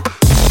Talk.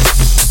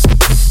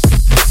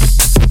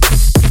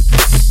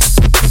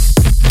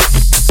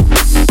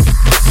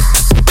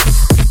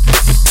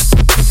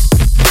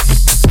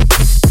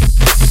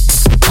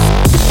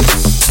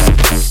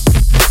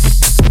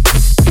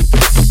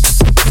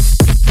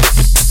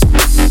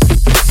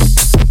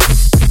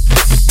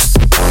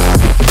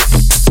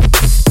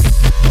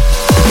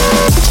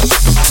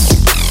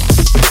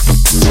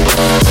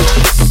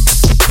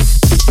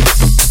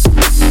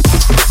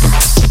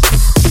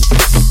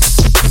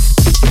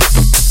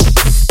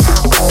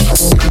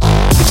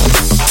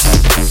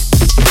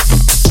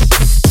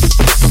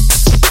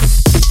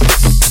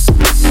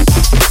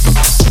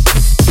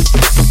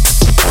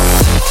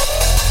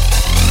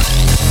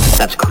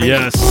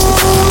 Yes.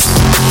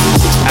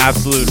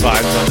 Absolute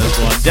vibes on this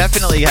one.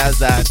 Definitely has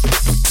that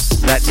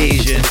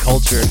Asian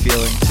culture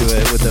feeling to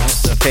it with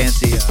the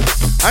fancy.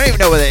 I don't even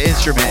know what that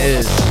instrument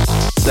is.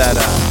 It's that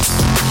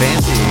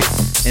fancy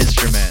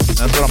instrument.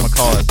 That's what I'm gonna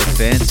call it. The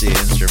fancy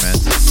instrument.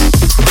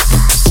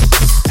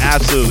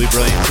 Absolutely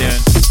brilliant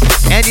tune.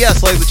 And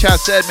yes, like the chat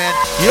said, man,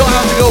 you don't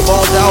have to go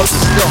balls out to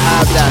still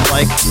have that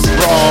like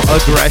raw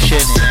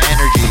aggression and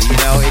energy. You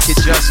know, it could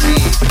just be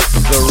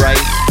the right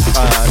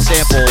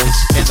samples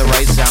and the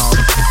right sounds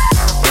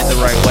in the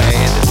right way,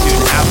 and this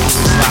tune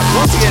absolutely slaps.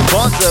 Once again,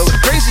 Bonzo with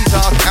Crazy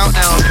Talk out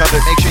now on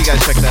Covet. Make sure you guys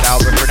check that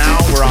out. But for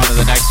now, we're on to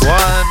the next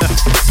one.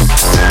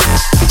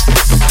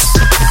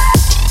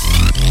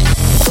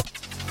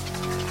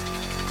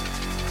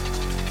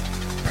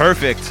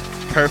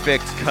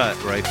 Perfect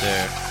cut right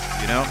there,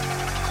 you know?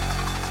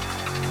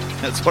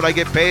 That's what I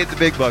get paid the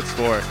big bucks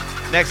for.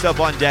 Next up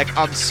on deck,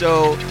 I'm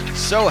so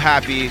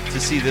happy to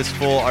see this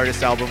full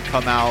artist album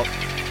come out.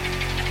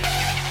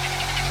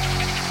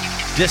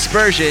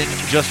 Dispersion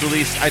just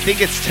released, I think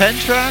it's 10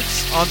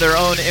 tracks on their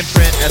own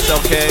imprint,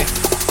 SLK.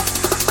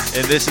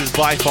 And this is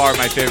by far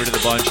my favorite of the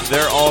bunch.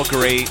 They're all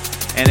great.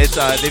 And it's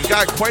they've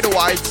got quite a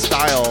wide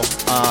style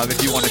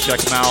if you want to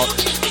check them out.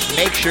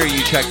 Make sure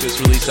you check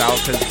this release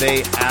out because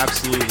they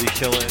absolutely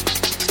kill it.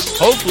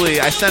 Hopefully,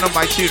 I sent them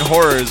my tune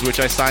Horrors, which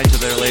I signed to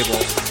their label.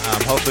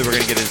 Hopefully, we're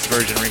going to get a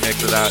Dispersion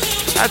remix of that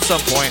at some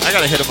point. I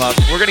got to hit them up.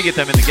 We're going to get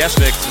them in the guest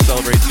mix to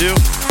celebrate too.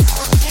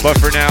 But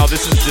for now,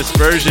 this is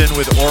Dispersion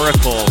with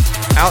Oracle,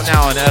 out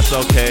now on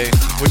SLK,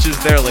 which is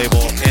their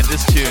label. And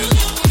this tune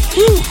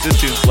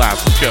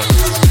slaps. Let's go.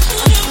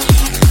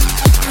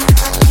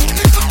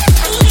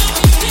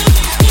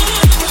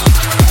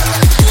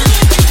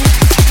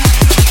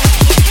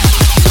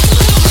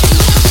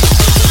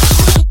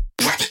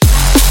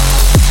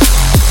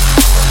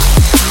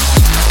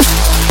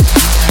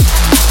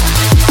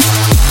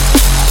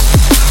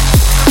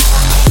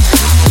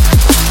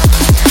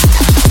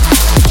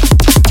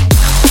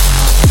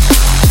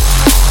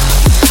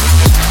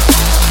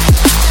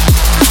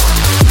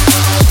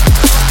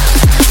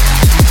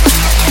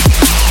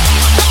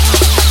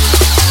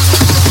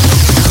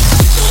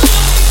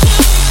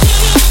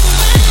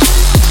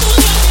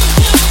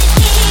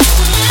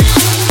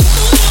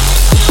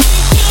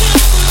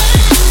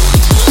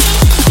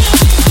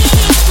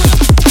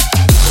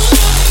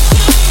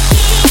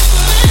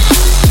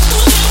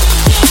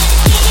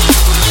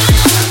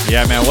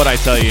 Yeah, man, what I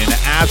tell you, an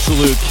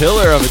absolute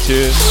killer of a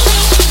tune.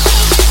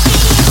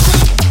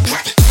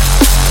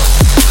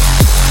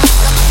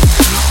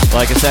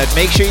 Like I said,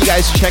 make sure you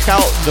guys check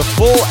out the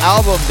full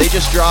album. They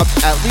just dropped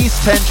at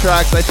least 10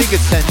 tracks. I think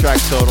it's 10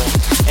 tracks total,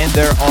 and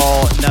they're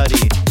all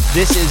nutty.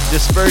 This is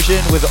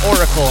Dispersion with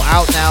Oracle,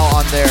 out now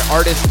on their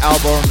artist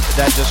album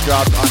that just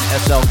dropped on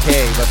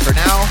SLK. But for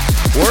now,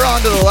 we're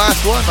on to the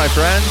last one, my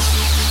friends.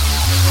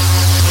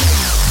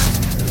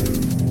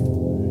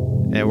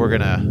 And we're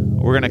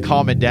gonna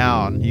calm it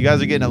down. You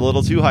guys are getting a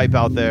little too hype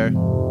out there.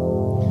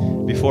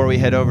 Before we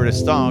head over to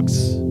Stonks,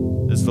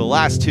 this is the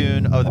last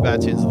tune of the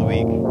Bad Tunes of the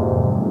Week.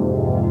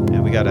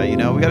 And we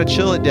gotta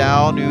chill it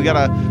down. We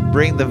gotta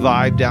bring the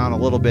vibe down a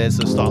little bit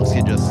so Stonks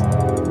can just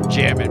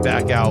jam it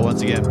back out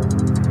once again.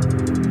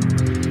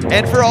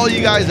 And for all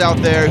you guys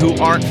out there who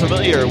aren't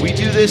familiar, we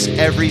do this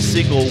every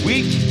single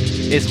week.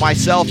 It's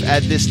myself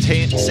at this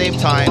same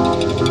time,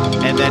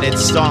 and then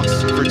it's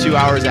Stonks for 2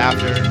 hours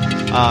after.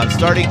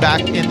 Starting back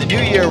in the new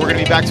year, we're going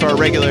to be back to our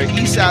regular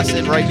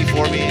Assassin right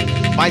before me,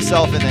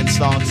 myself, and then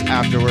Stonks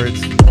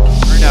afterwards.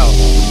 Or no,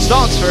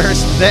 Stonks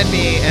first, then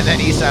me, and then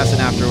Assassin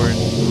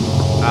afterwards.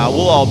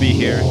 We'll all be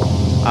here.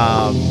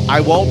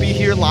 I won't be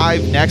here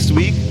live next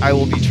week. I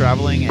will be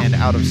traveling and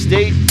out of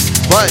state,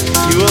 but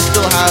you will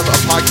still have a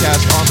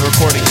podcast on the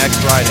recording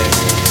next Friday.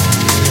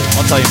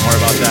 I'll tell you more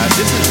about that.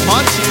 This is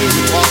Monty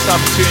with Lost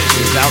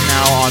Opportunities, out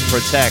now on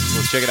Protect.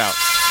 Let's check it out.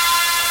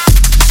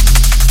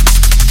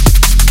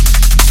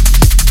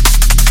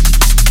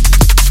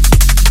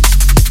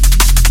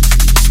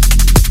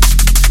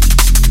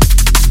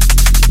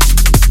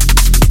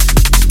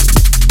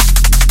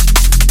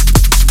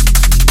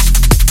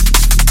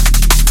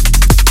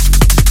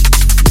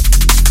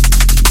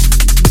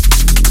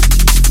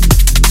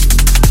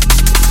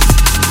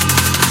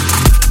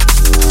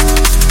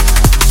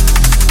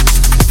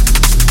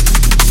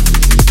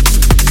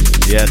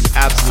 Yes,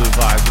 absolute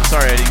vibes. I'm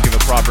sorry I didn't give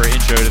a proper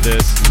intro to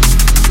this.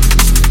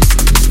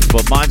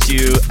 But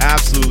Monyu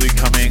absolutely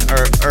coming,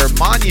 or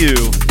Monyu,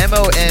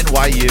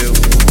 M-O-N-Y-U.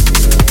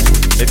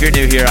 If you're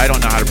new here, I don't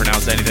know how to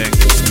pronounce anything.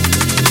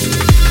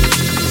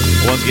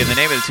 Once again, the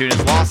name of the tune is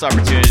Lost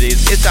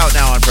Opportunities. It's out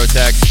now on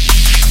Protect.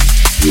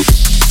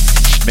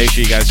 Make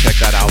sure you guys check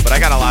that out. But I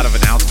got a lot of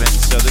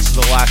announcements, so this is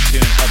the last tune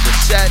of the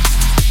set.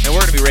 And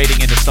we're going to be raiding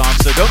into songs,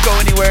 so don't go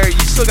anywhere.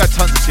 You still got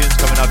tons of tunes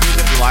coming up. You're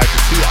going to be live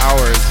for 2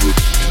 hours.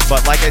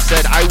 But like I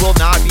said, I will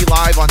not be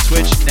live on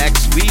Twitch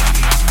next week.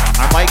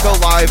 I might go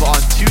live on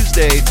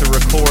Tuesday to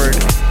record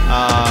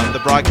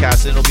the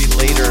broadcast. It'll be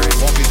later. It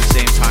won't be the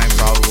same time,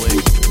 probably.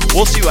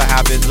 We'll see what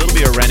happens. It'll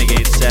be a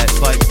Renegade set,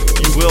 but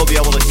you will be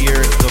able to hear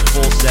the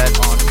full set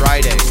on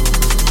Friday.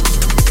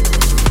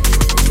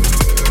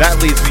 That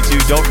leads me to,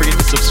 don't forget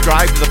to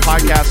subscribe to the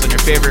podcast on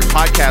your favorite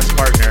podcast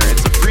partner.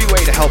 It's a free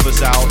way to help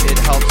us out. It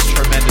helps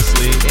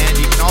tremendously. And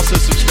you can also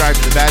subscribe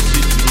to the Bad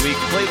Tunes of the Week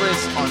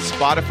playlist on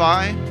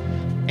Spotify.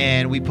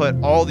 And we put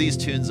all these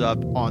tunes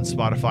up on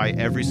Spotify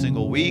every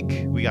single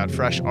week. We got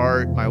fresh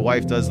art. My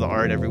wife does the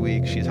art every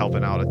week. She's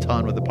helping out a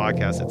ton with the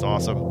podcast. It's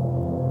awesome.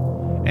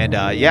 And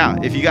yeah,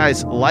 if you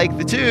guys like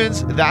the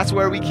tunes, that's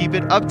where we keep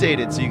it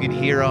updated. So you can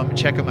hear them,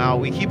 check them out.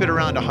 We keep it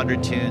around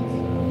 100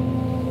 tunes.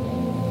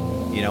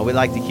 You know, we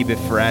like to keep it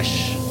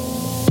fresh.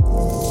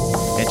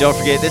 And don't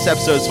forget, this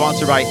episode is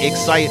sponsored by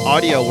Excite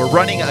Audio. We're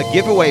running a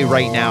giveaway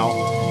right now.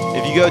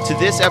 If you go to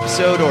this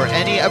episode or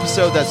any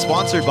episode that's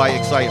sponsored by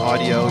Excite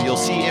Audio, you'll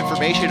see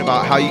information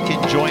about how you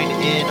can join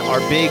in our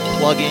big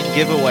plug-in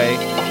giveaway,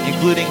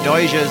 including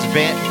Noise's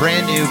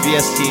brand new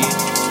VST,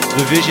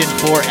 the Vision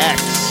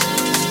 4X.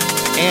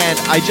 And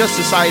I just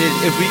decided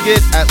if we get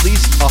at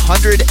least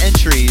 100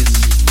 entries,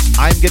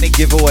 I'm going to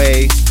give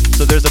away.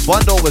 So there's a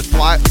bundle with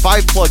 5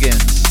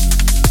 plugins.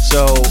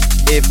 So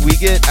if we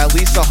get at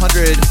least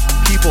 100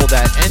 people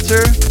that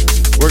enter,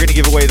 we're going to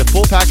give away the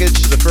full package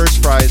to the first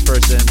prize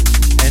person.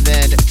 And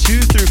then 2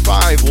 through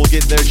 5 will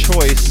get their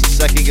choice.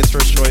 Second gets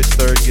first choice.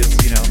 Third gets,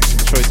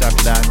 choice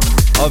after that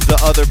of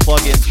the other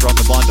plugins from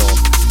the bundle.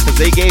 Because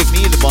they gave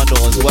me the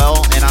bundle as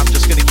well. And I'm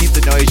just going to keep the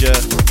Noisia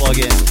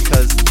plugin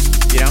because,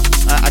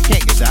 I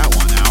can't get that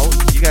one out.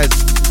 You guys,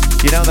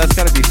 that's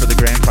got to be for the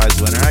grand prize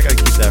winner. I got to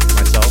keep that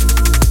for myself.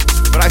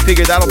 But I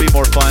figured that'll be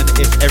more fun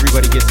if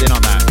everybody gets in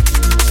on that.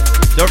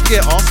 Don't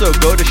forget, also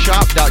go to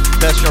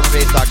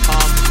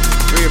shop.bestdrumandbass.com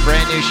for your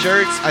brand new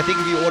shirts. I think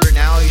if you order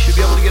now, you should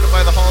be able to get them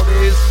by the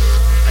holidays.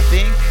 I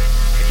think.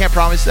 I can't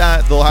promise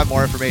that. They'll have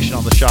more information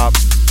on the shop.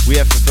 We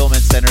have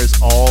fulfillment centers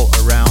all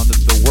around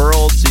the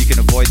world, so you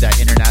can avoid that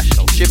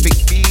international shipping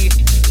fee.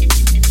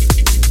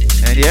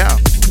 And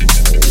yeah.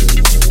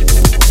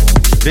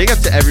 Big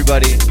up to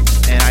everybody,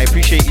 and I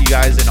appreciate you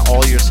guys and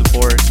all your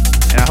support.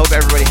 And I hope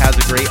everybody has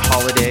a great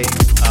holiday,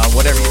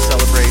 whatever you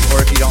celebrate, or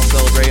if you don't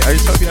celebrate, I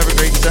just hope you have a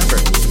great December.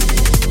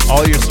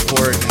 All your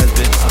support has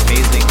been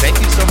amazing.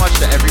 Thank you so much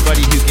to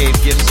everybody who gave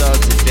gift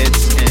subs and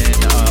bits and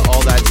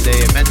all that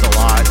today. It meant a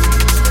lot.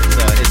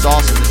 It's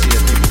awesome to see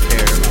that people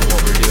care about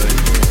what we're doing.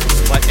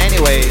 But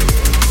anyway,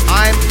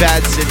 I'm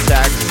Bad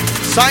Syntax,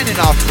 signing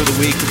off for the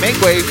week. Make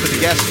way for the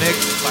guest mix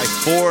by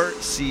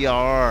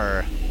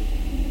 4CR.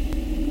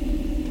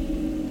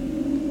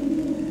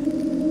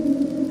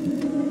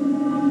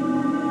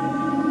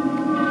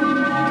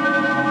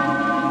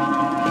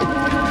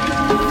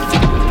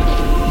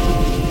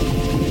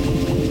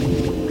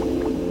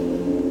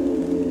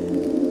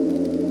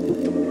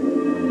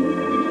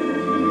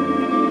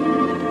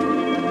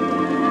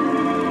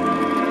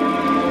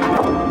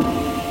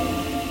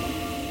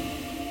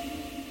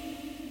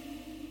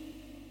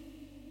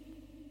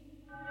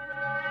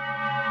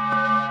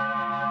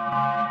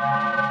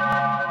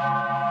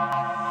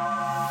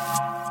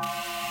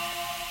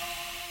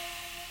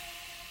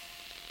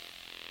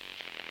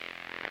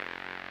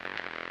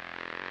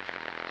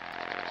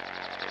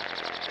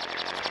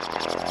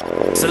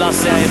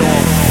 Selassie I know.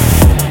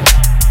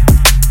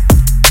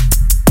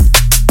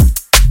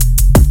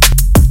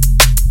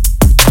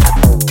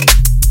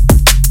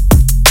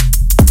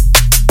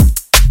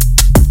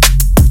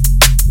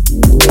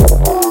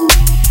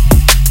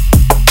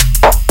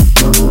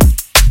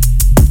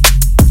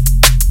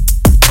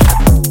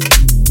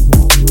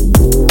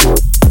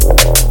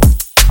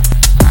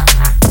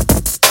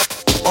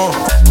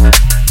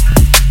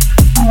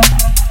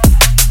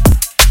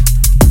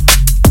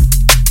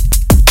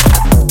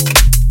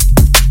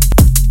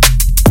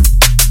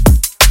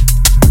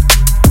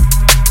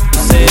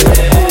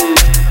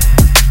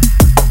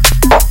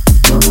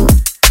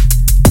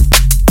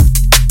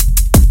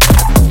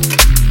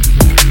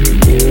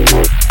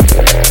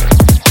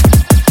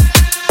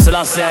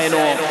 Selassie I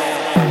know.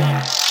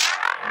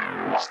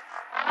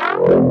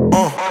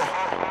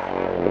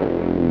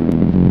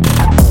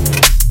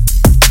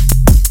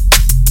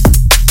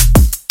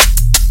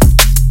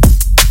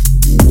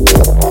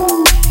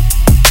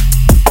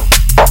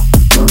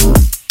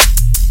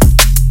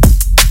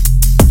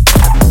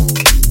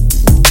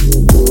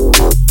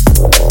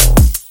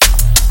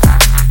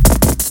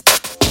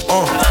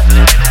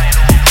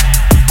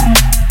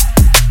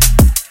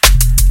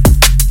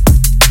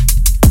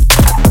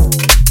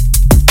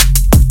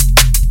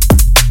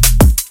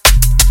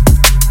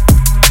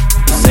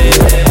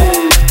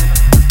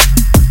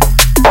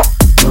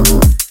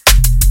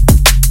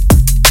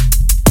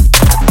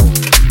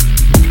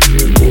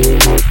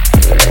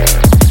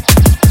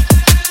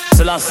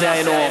 Selassie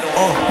I know.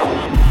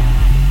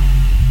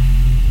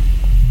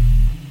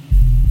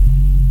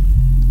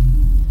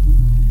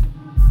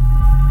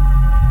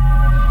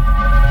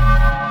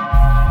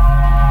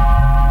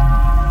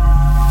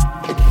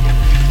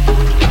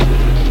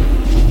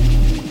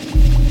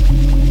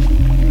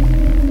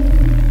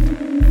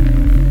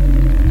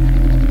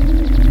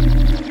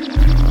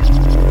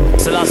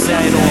 Selassie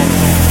I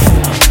know.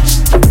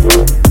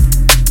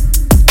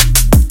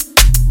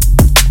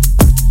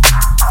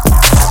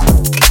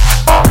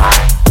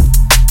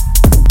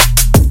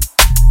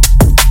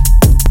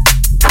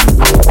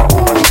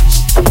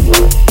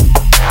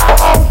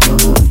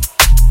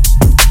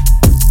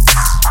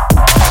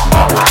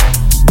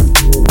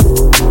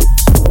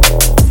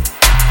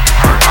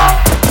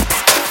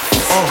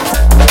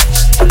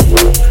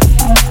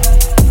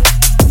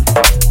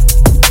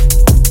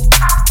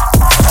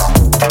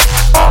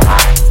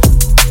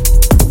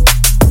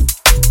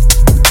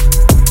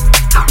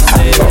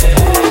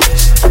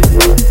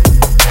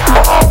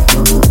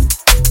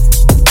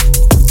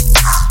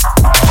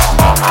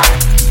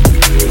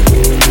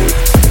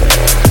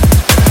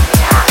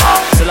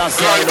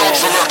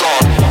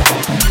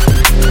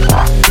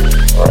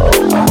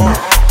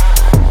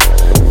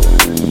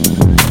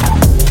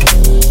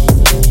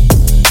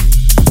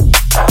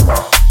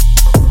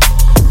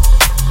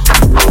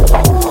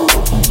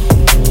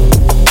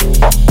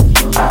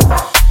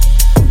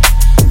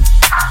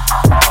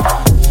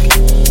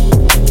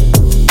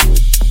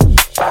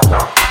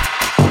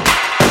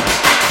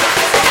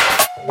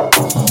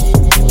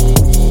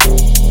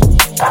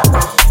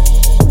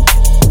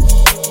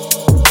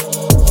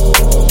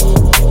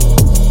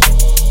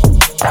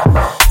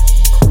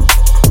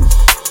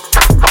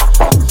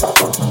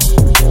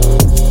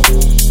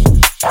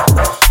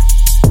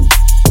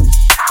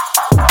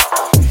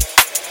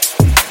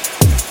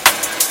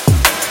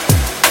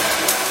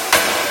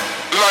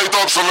 Light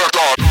up selector.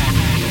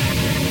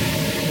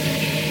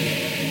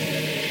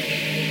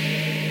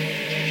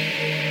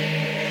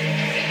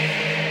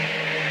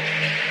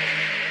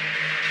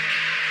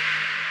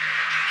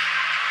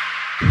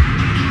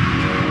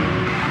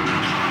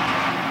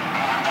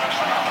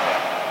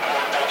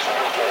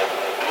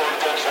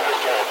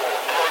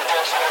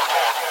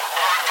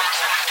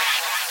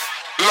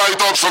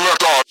 Light up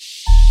selector.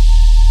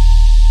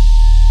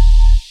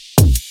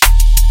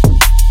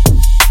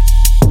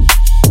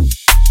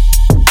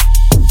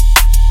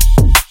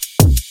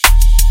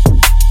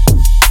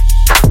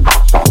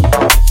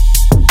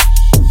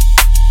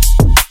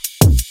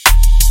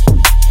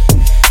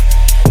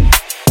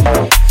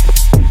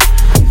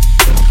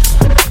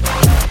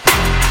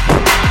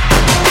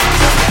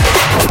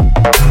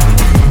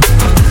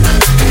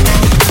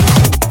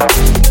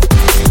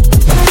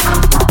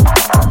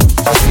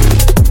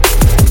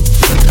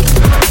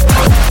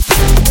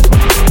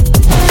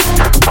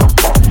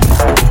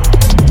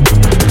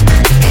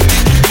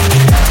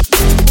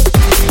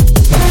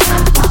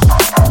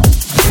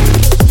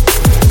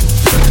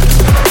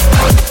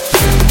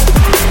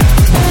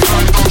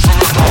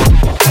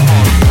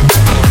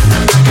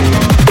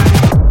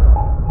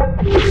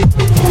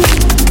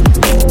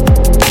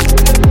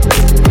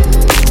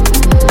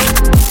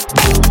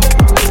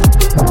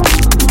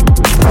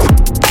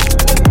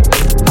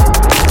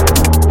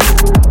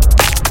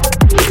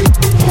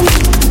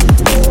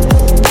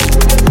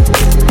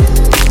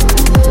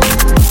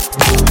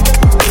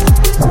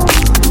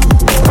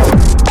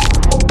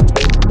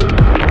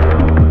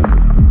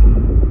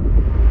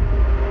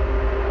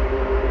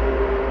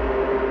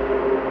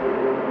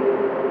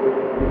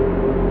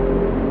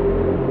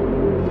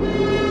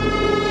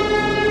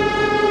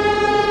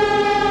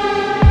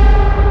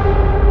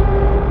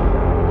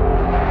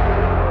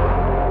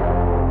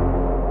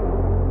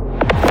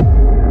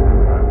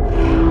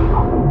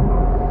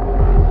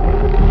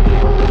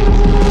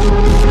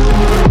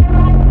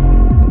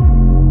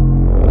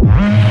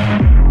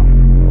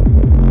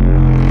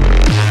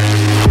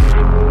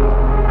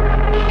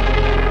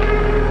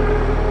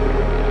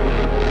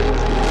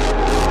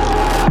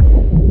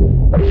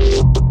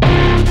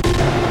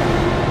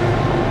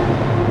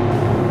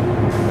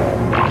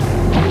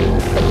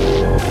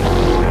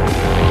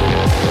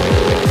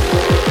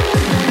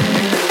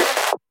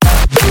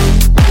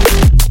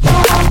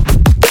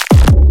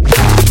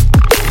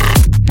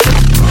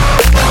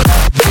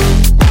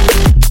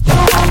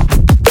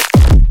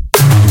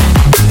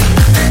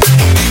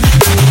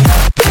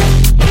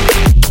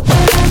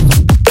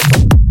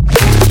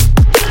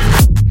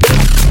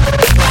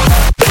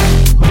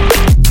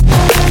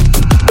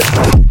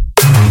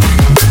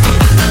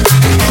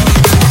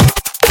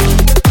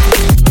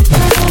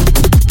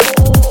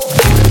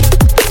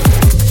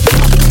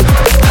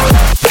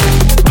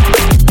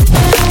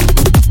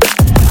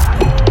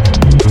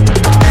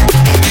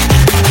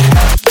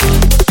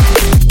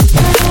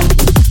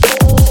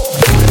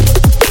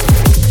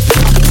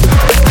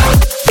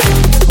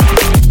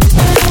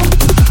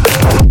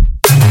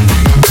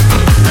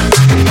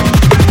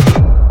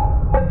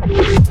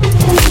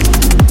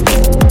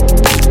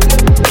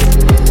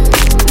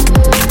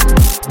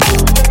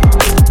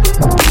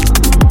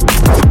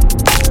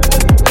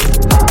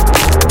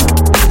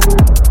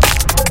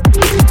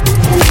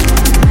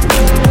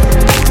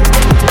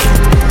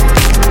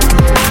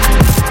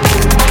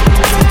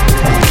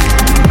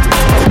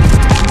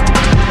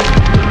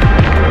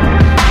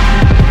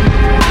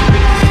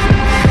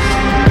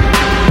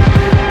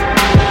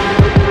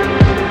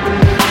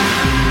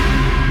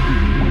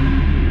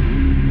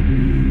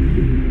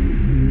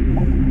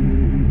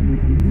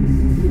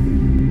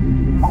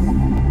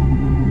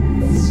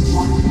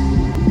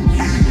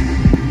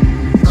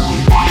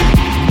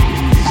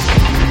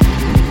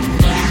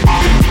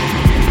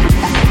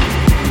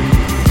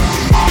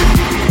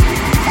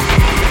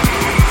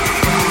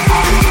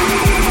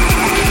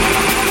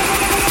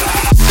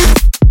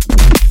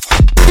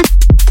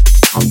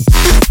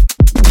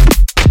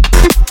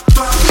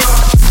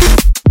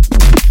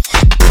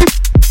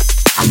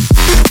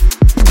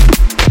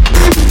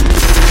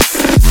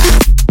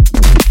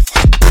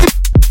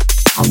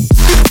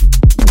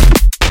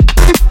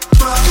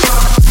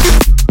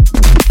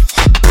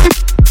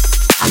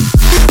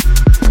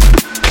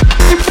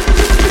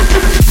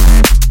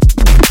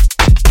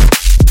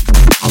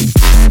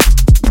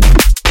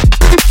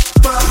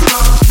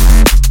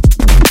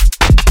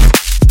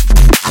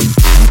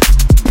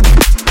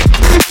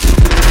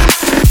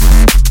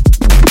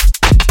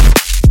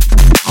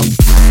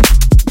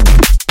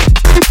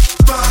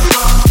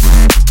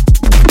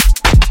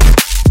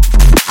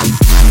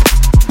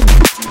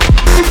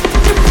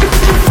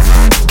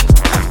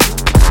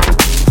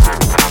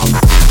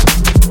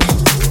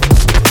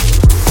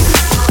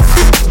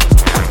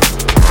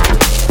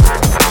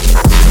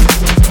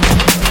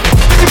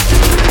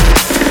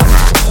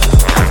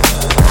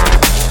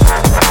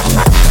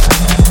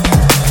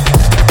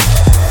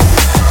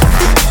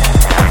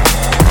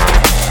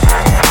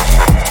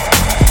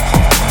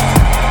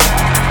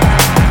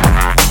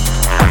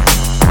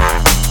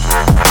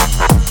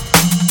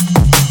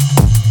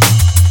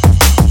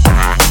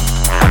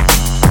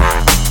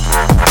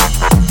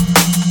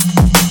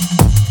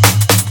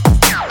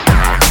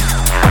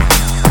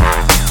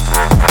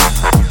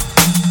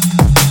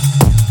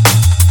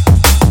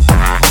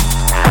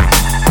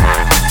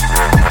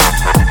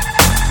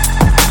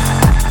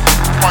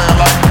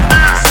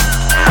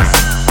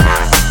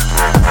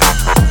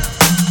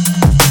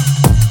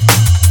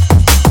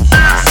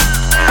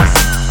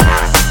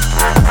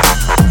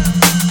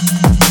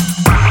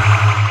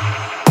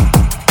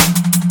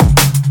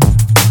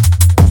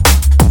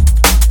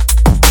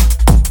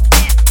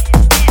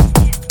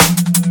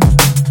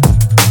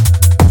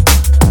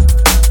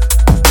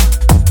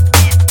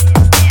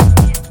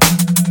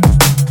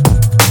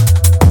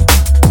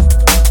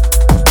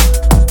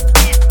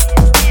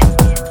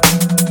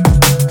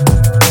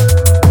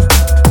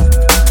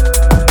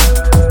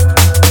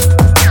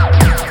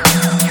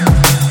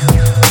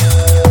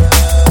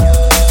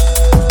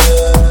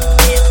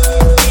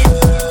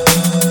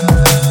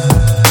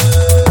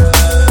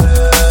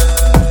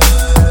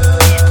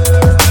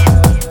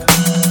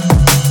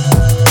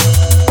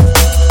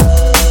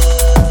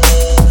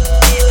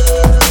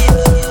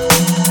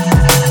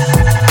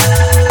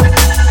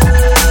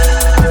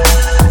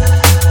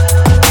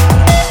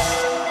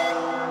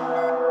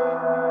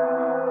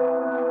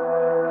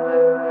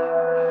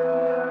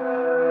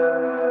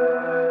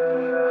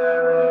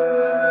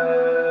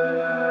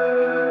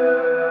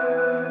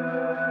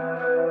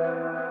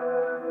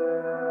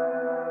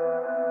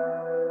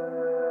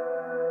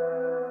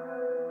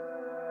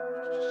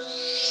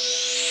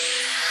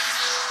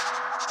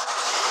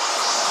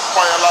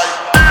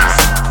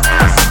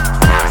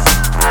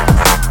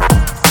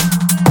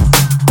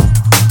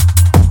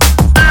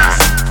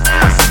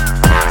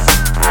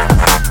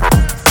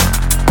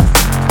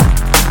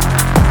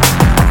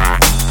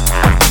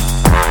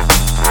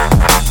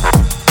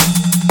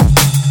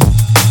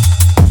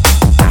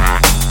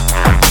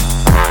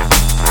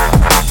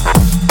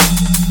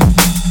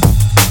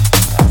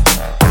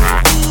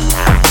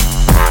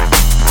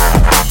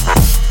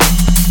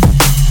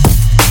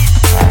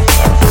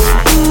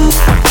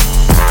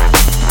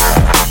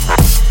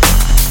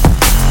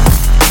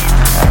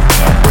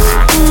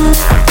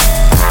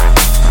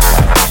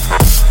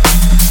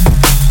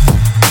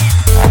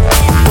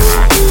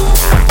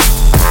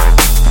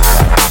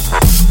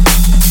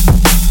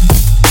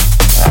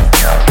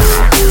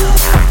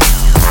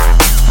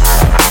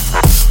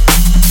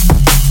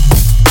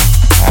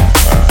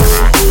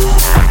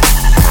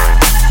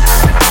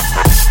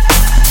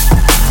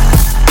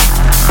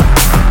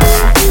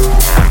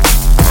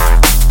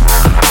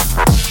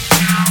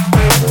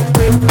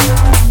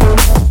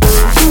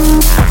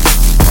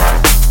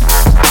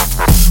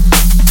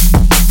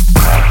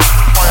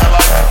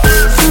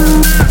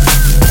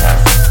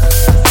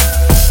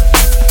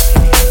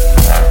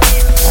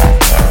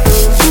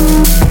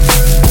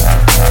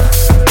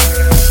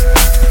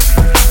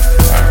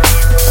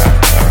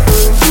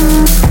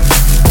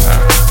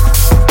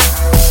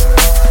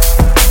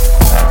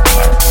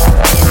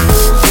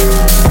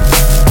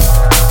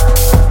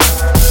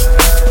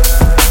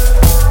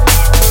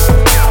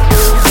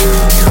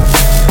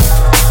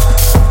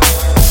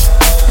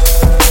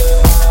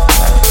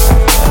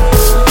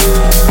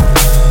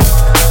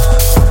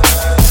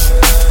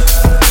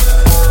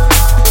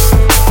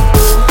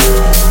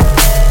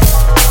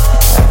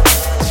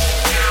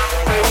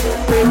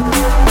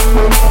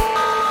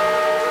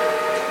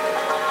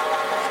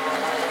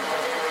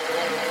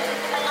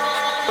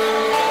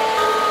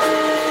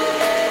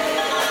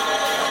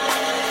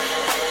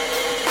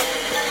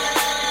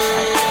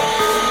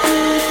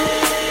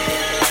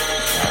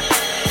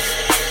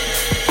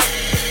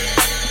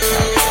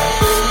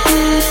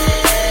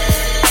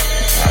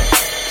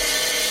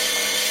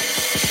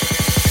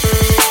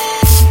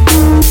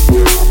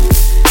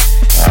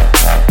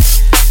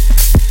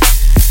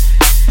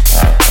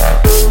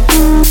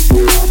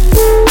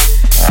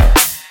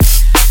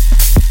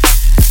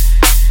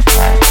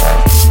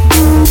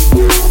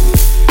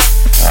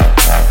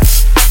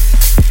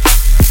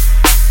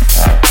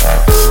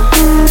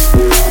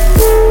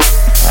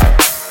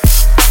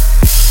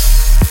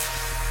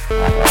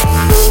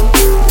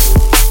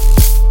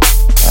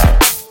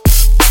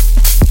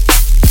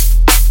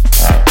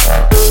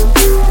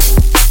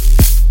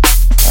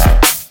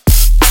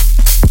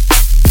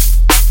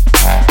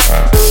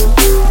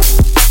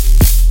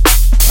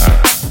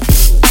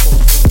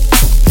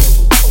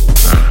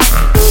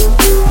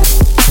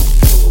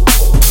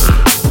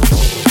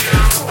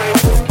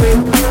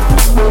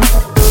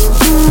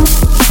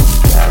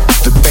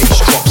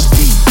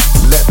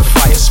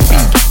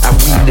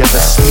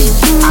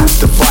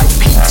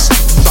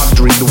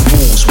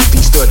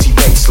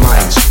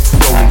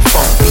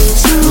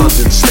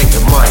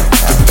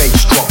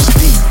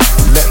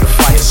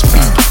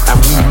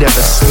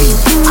 sleep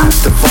at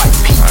the vibe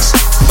peaks,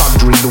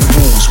 thundering the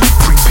walls with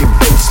creeping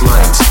bass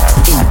lines.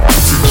 In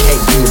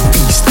BTK,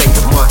 D&B state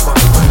of mind.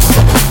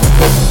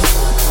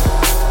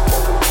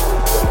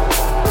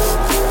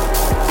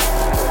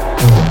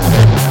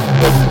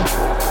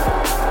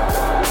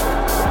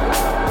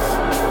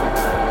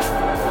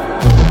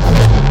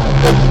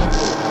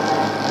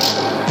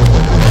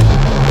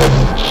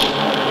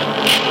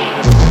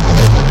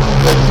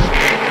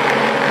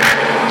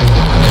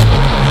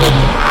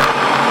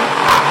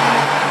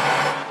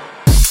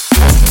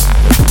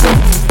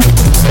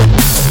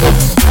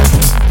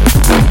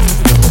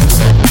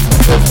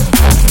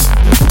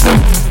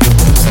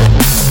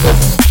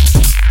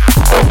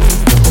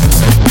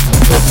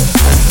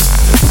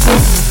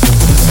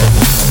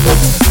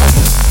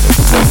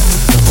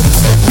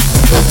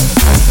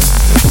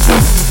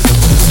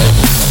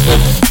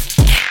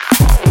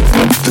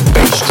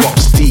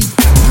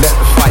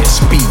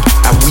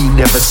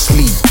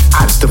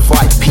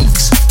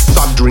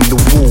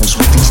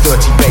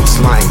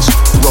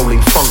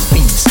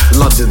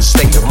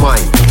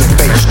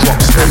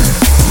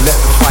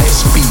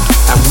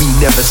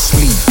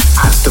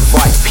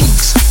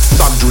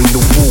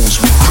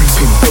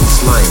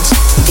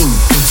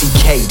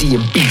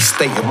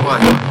 State of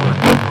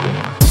mind.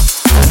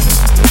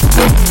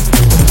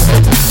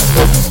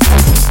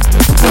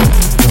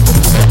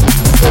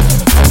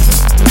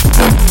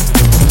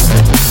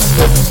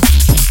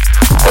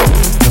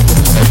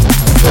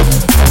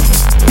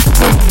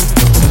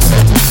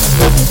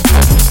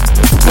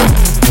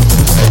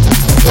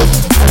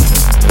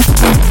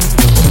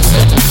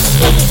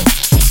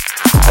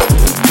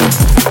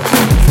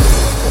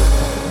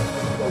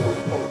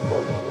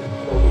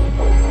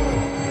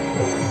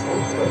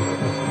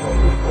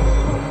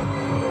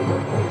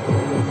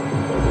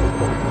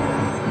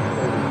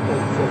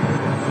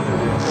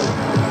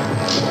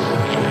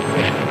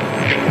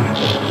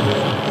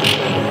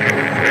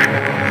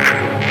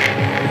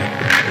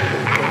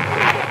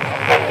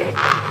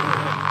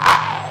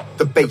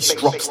 Bass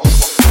drops.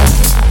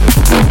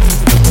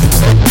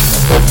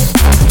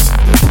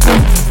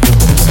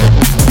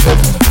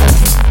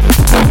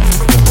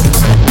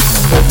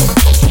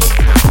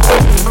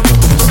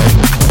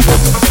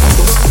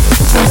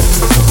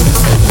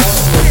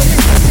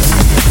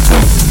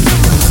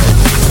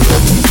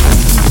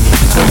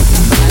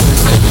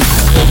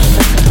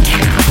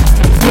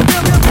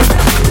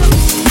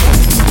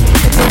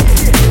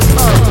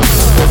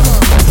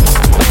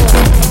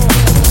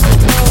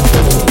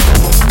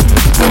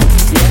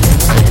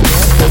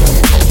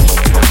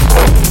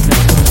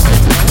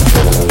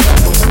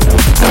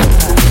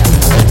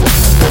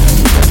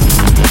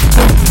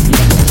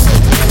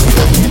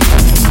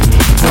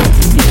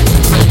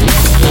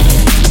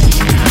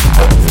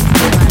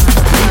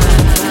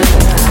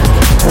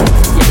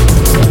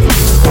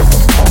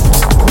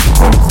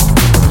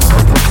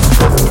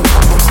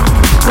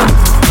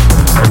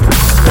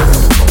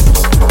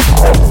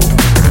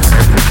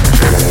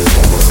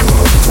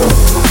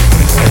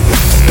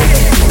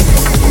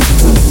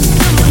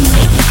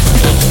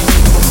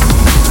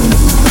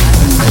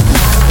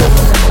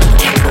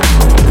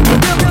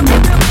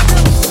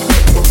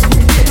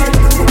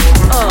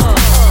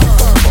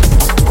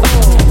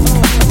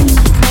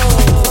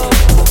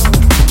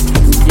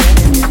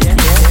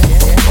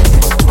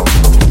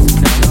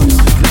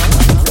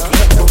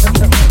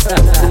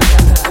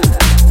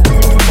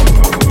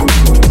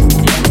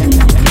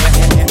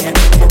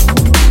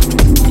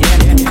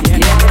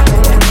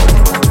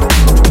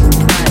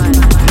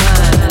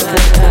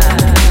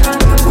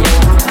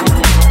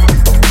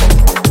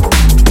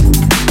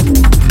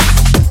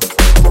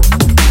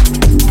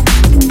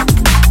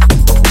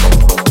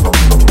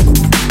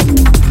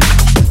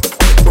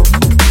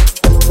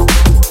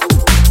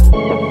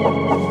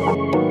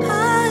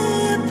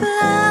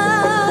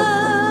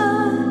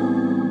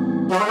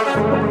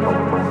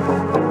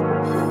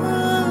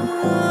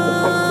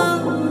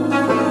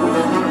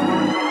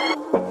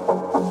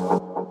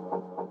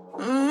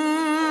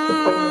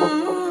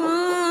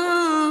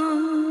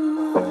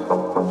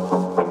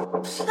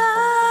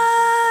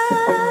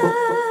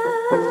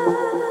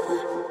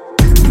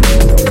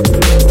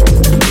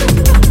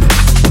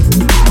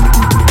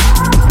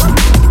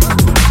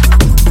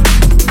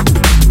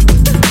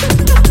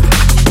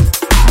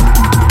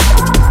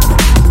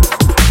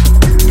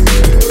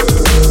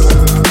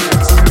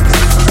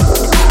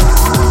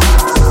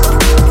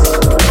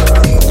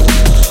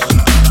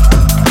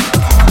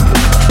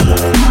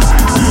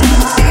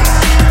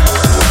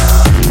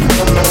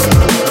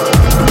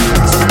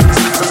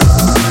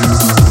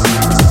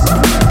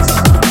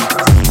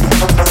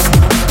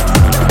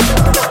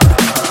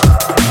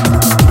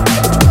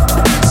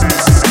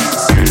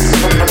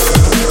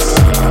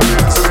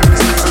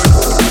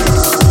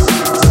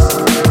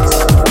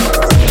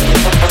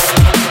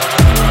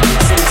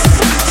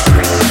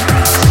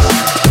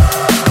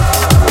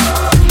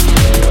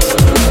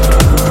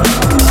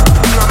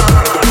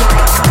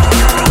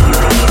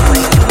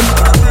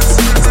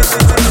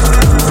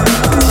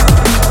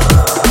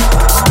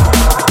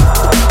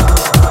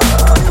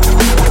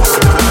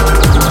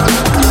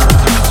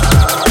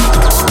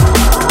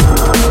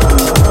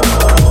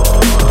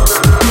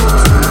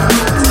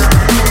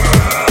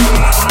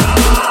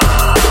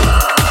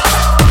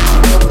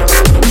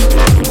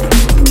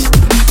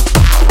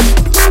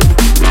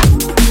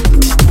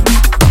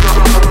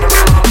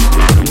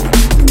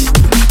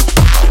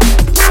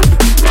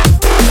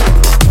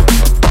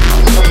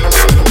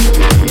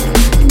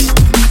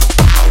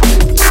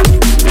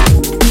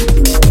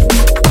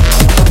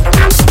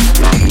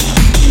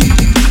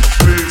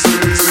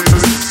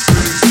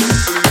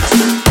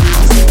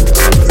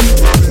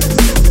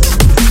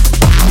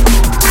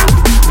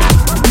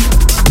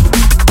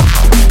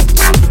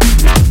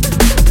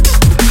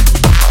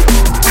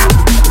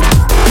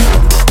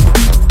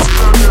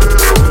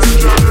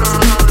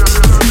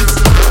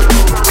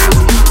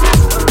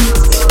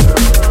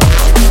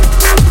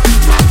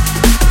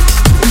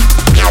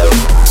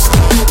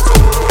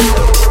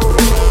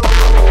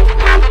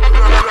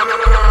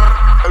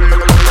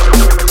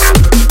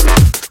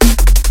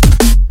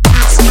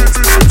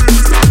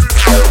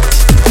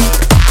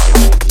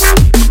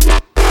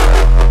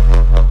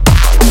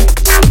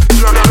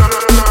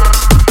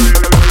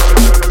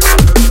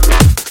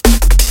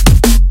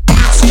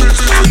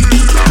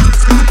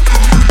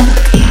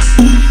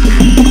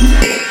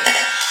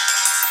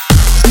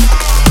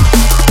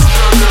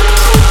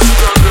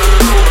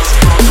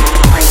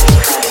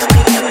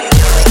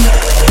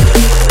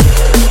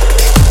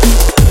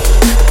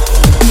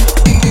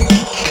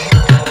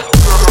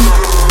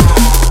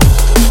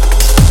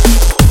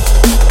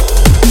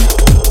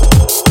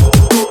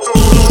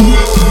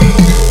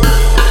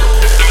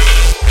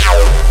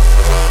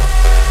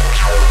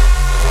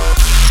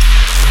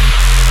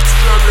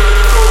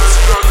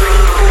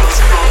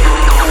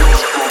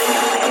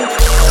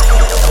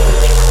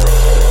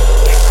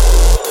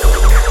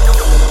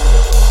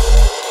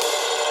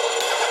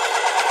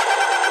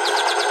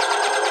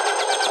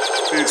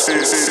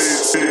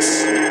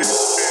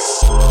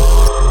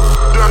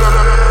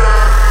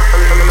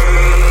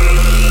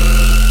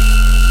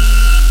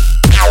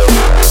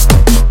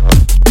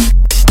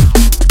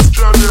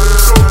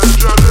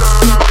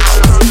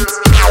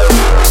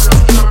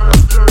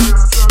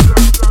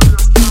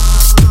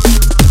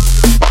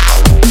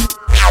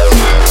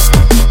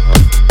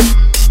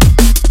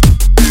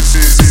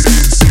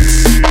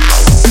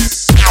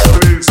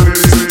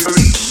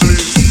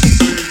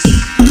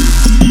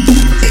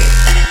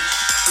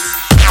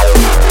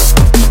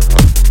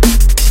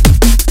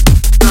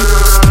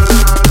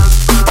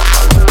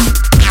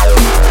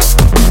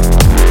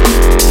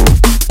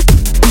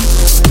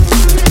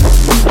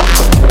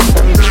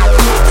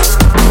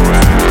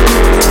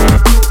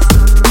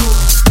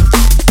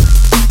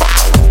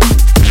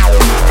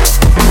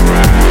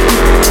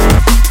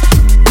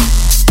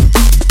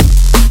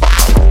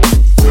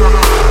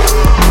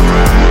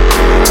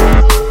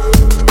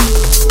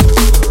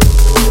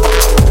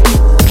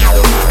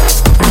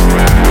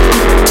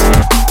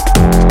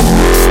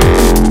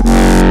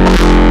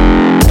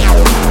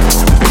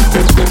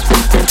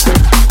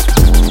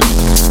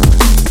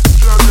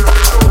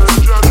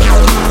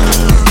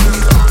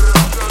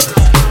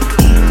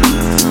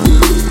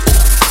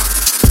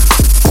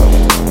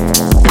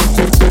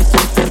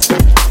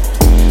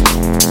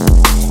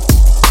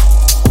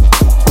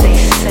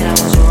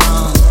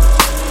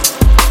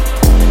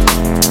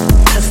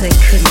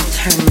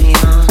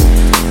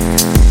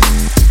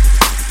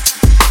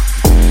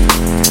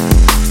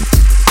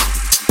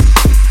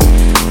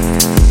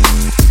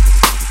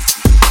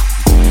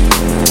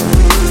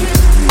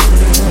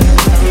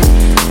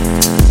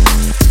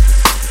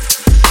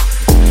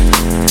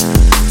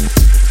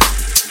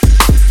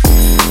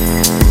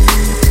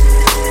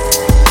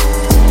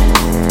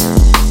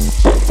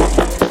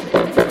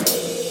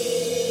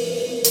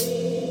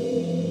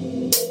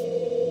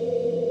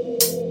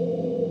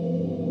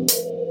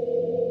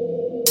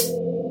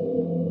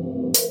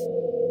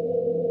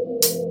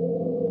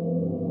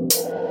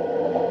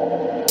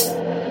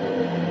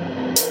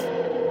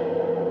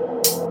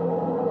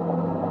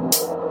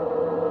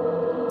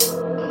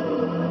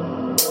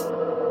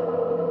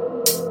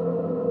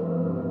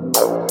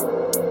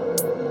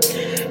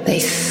 They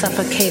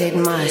suffocated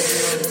my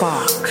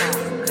spark.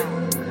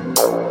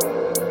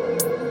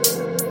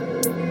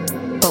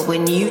 But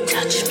when you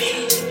touch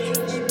me,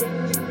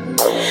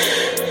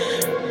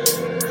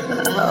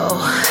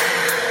 oh,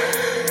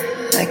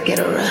 I get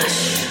a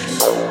rush.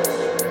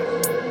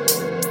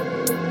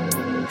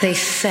 They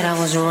said I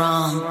was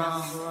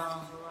wrong.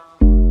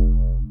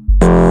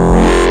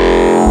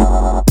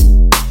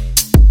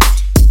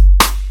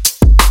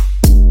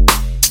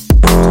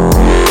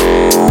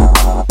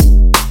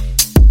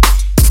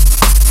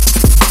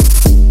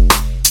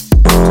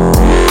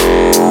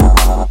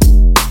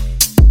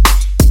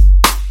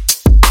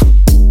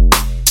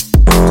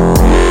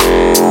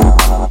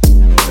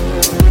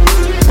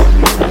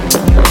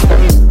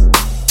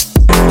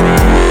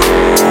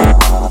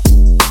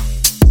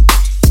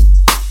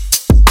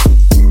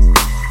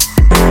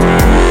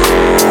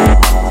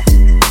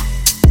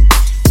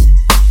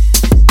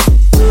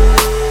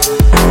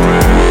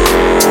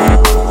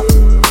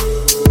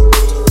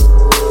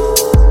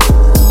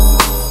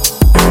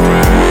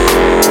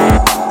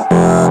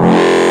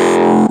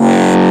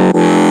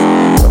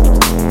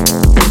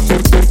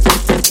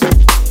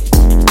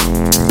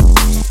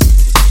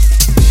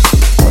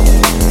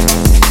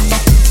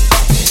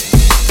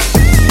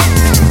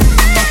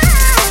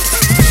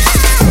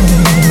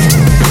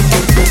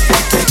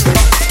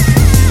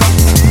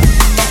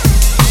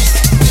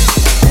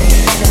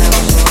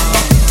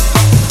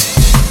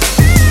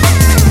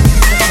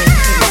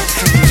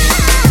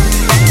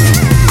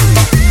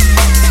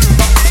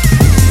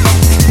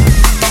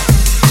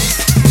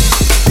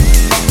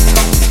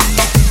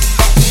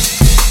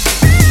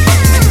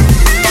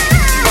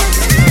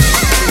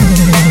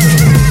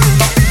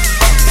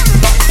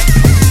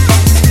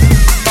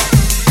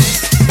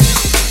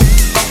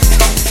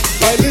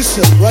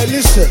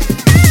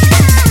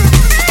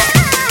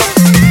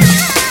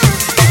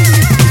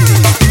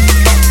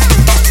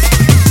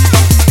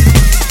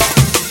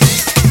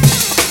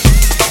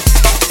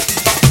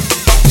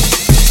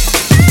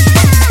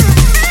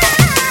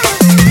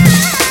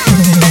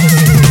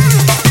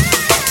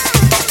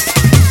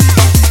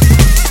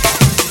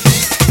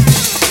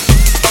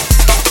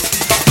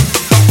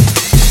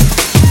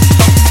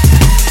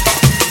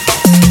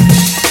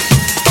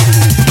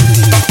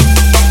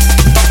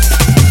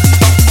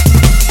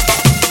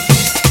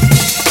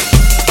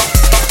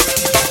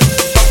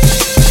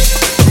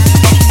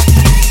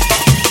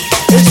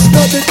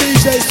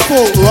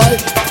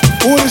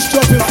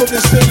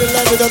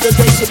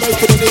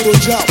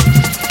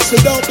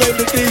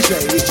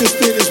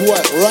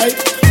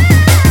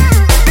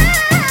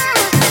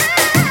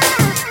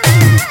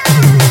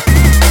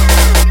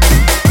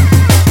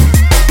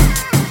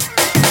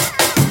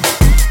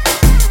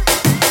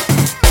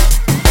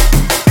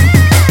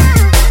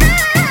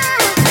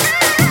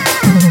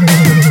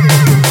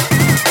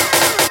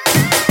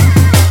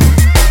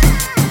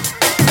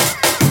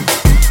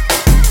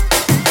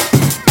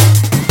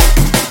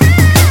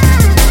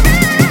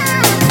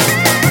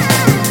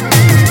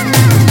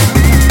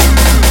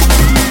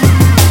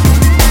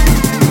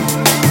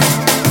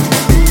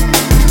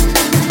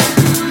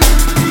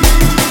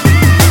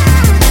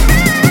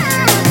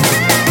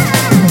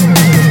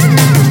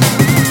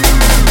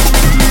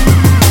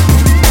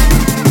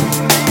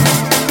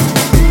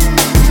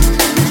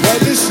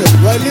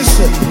 Right,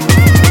 listen.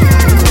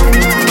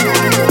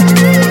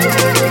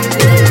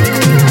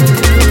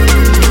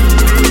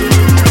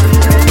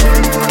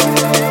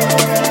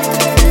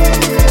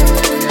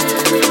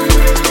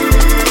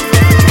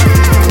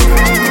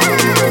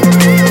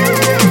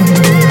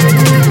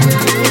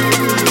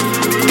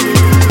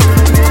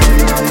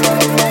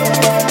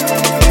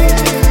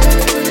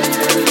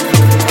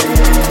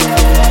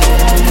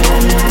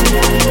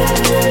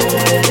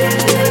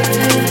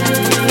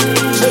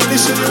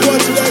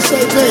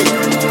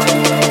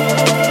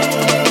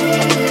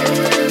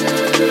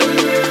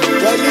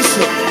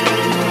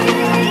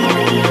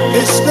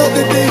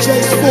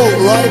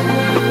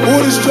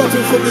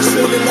 From the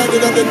ceiling,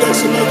 landed on the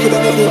decks and making a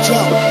little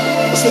jump.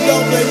 So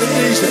don't blame the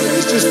DJ,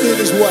 it's just in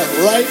his way,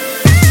 right?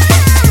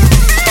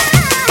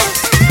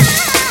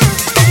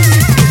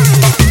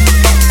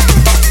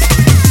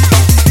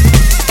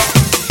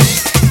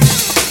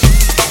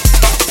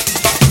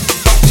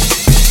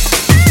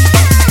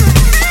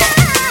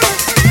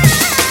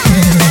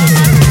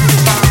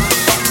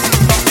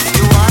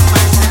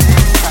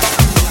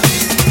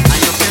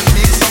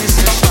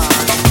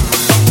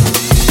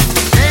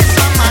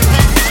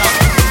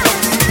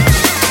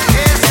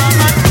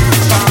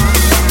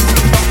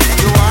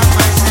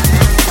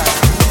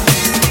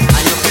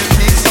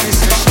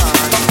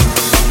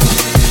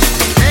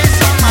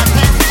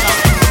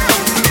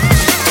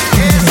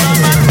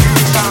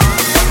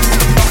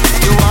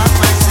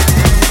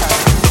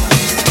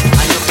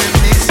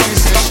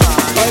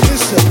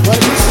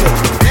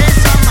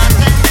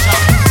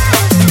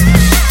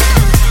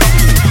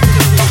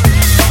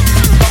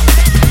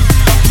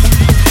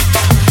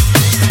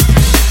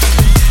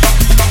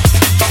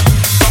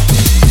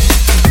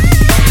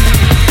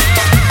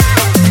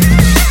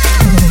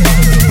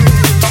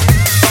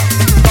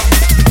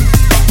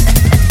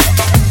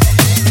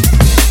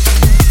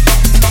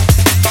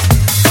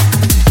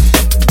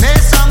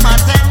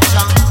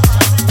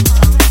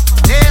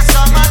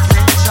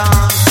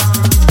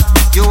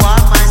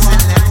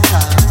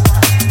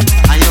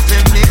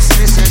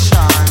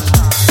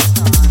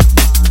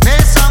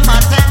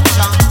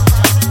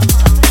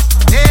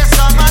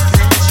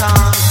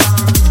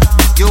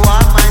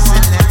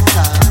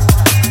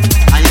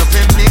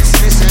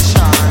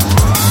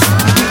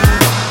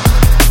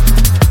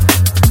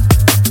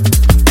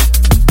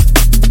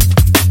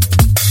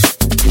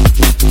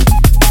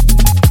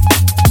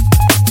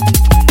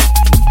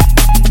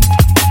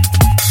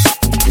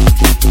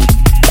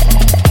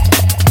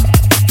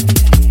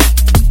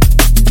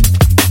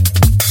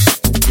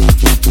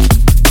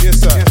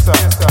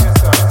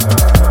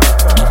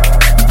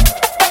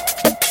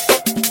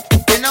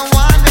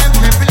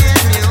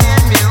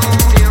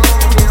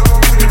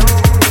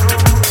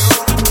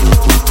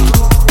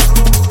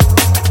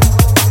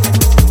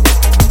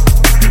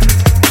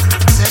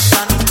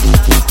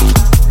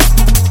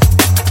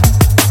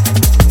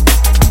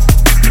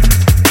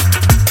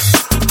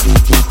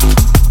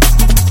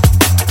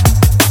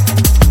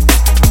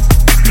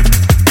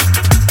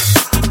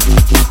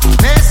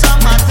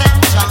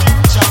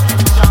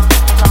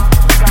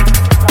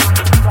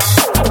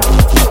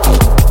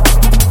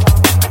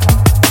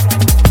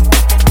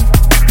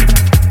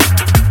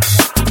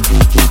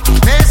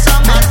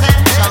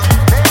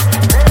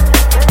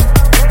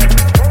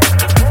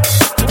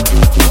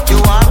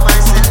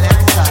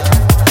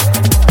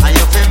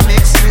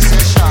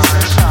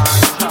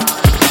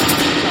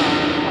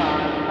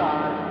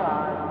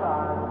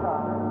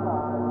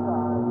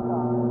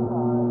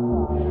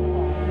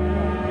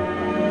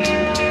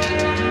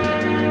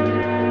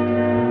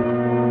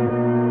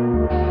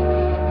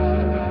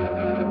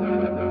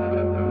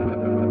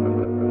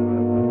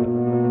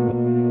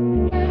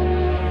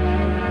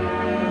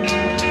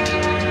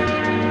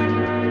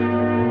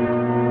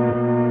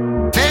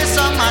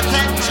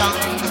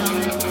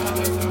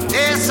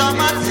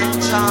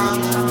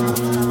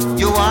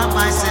 You are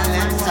my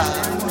selector,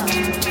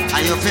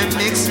 and you feel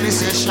mix me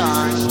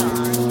session.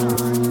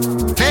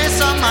 Pay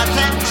some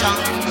attention,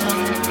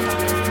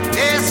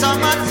 pay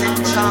some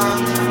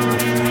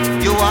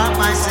attention. You are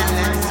my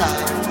selector,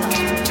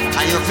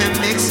 and you feel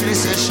mix me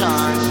session.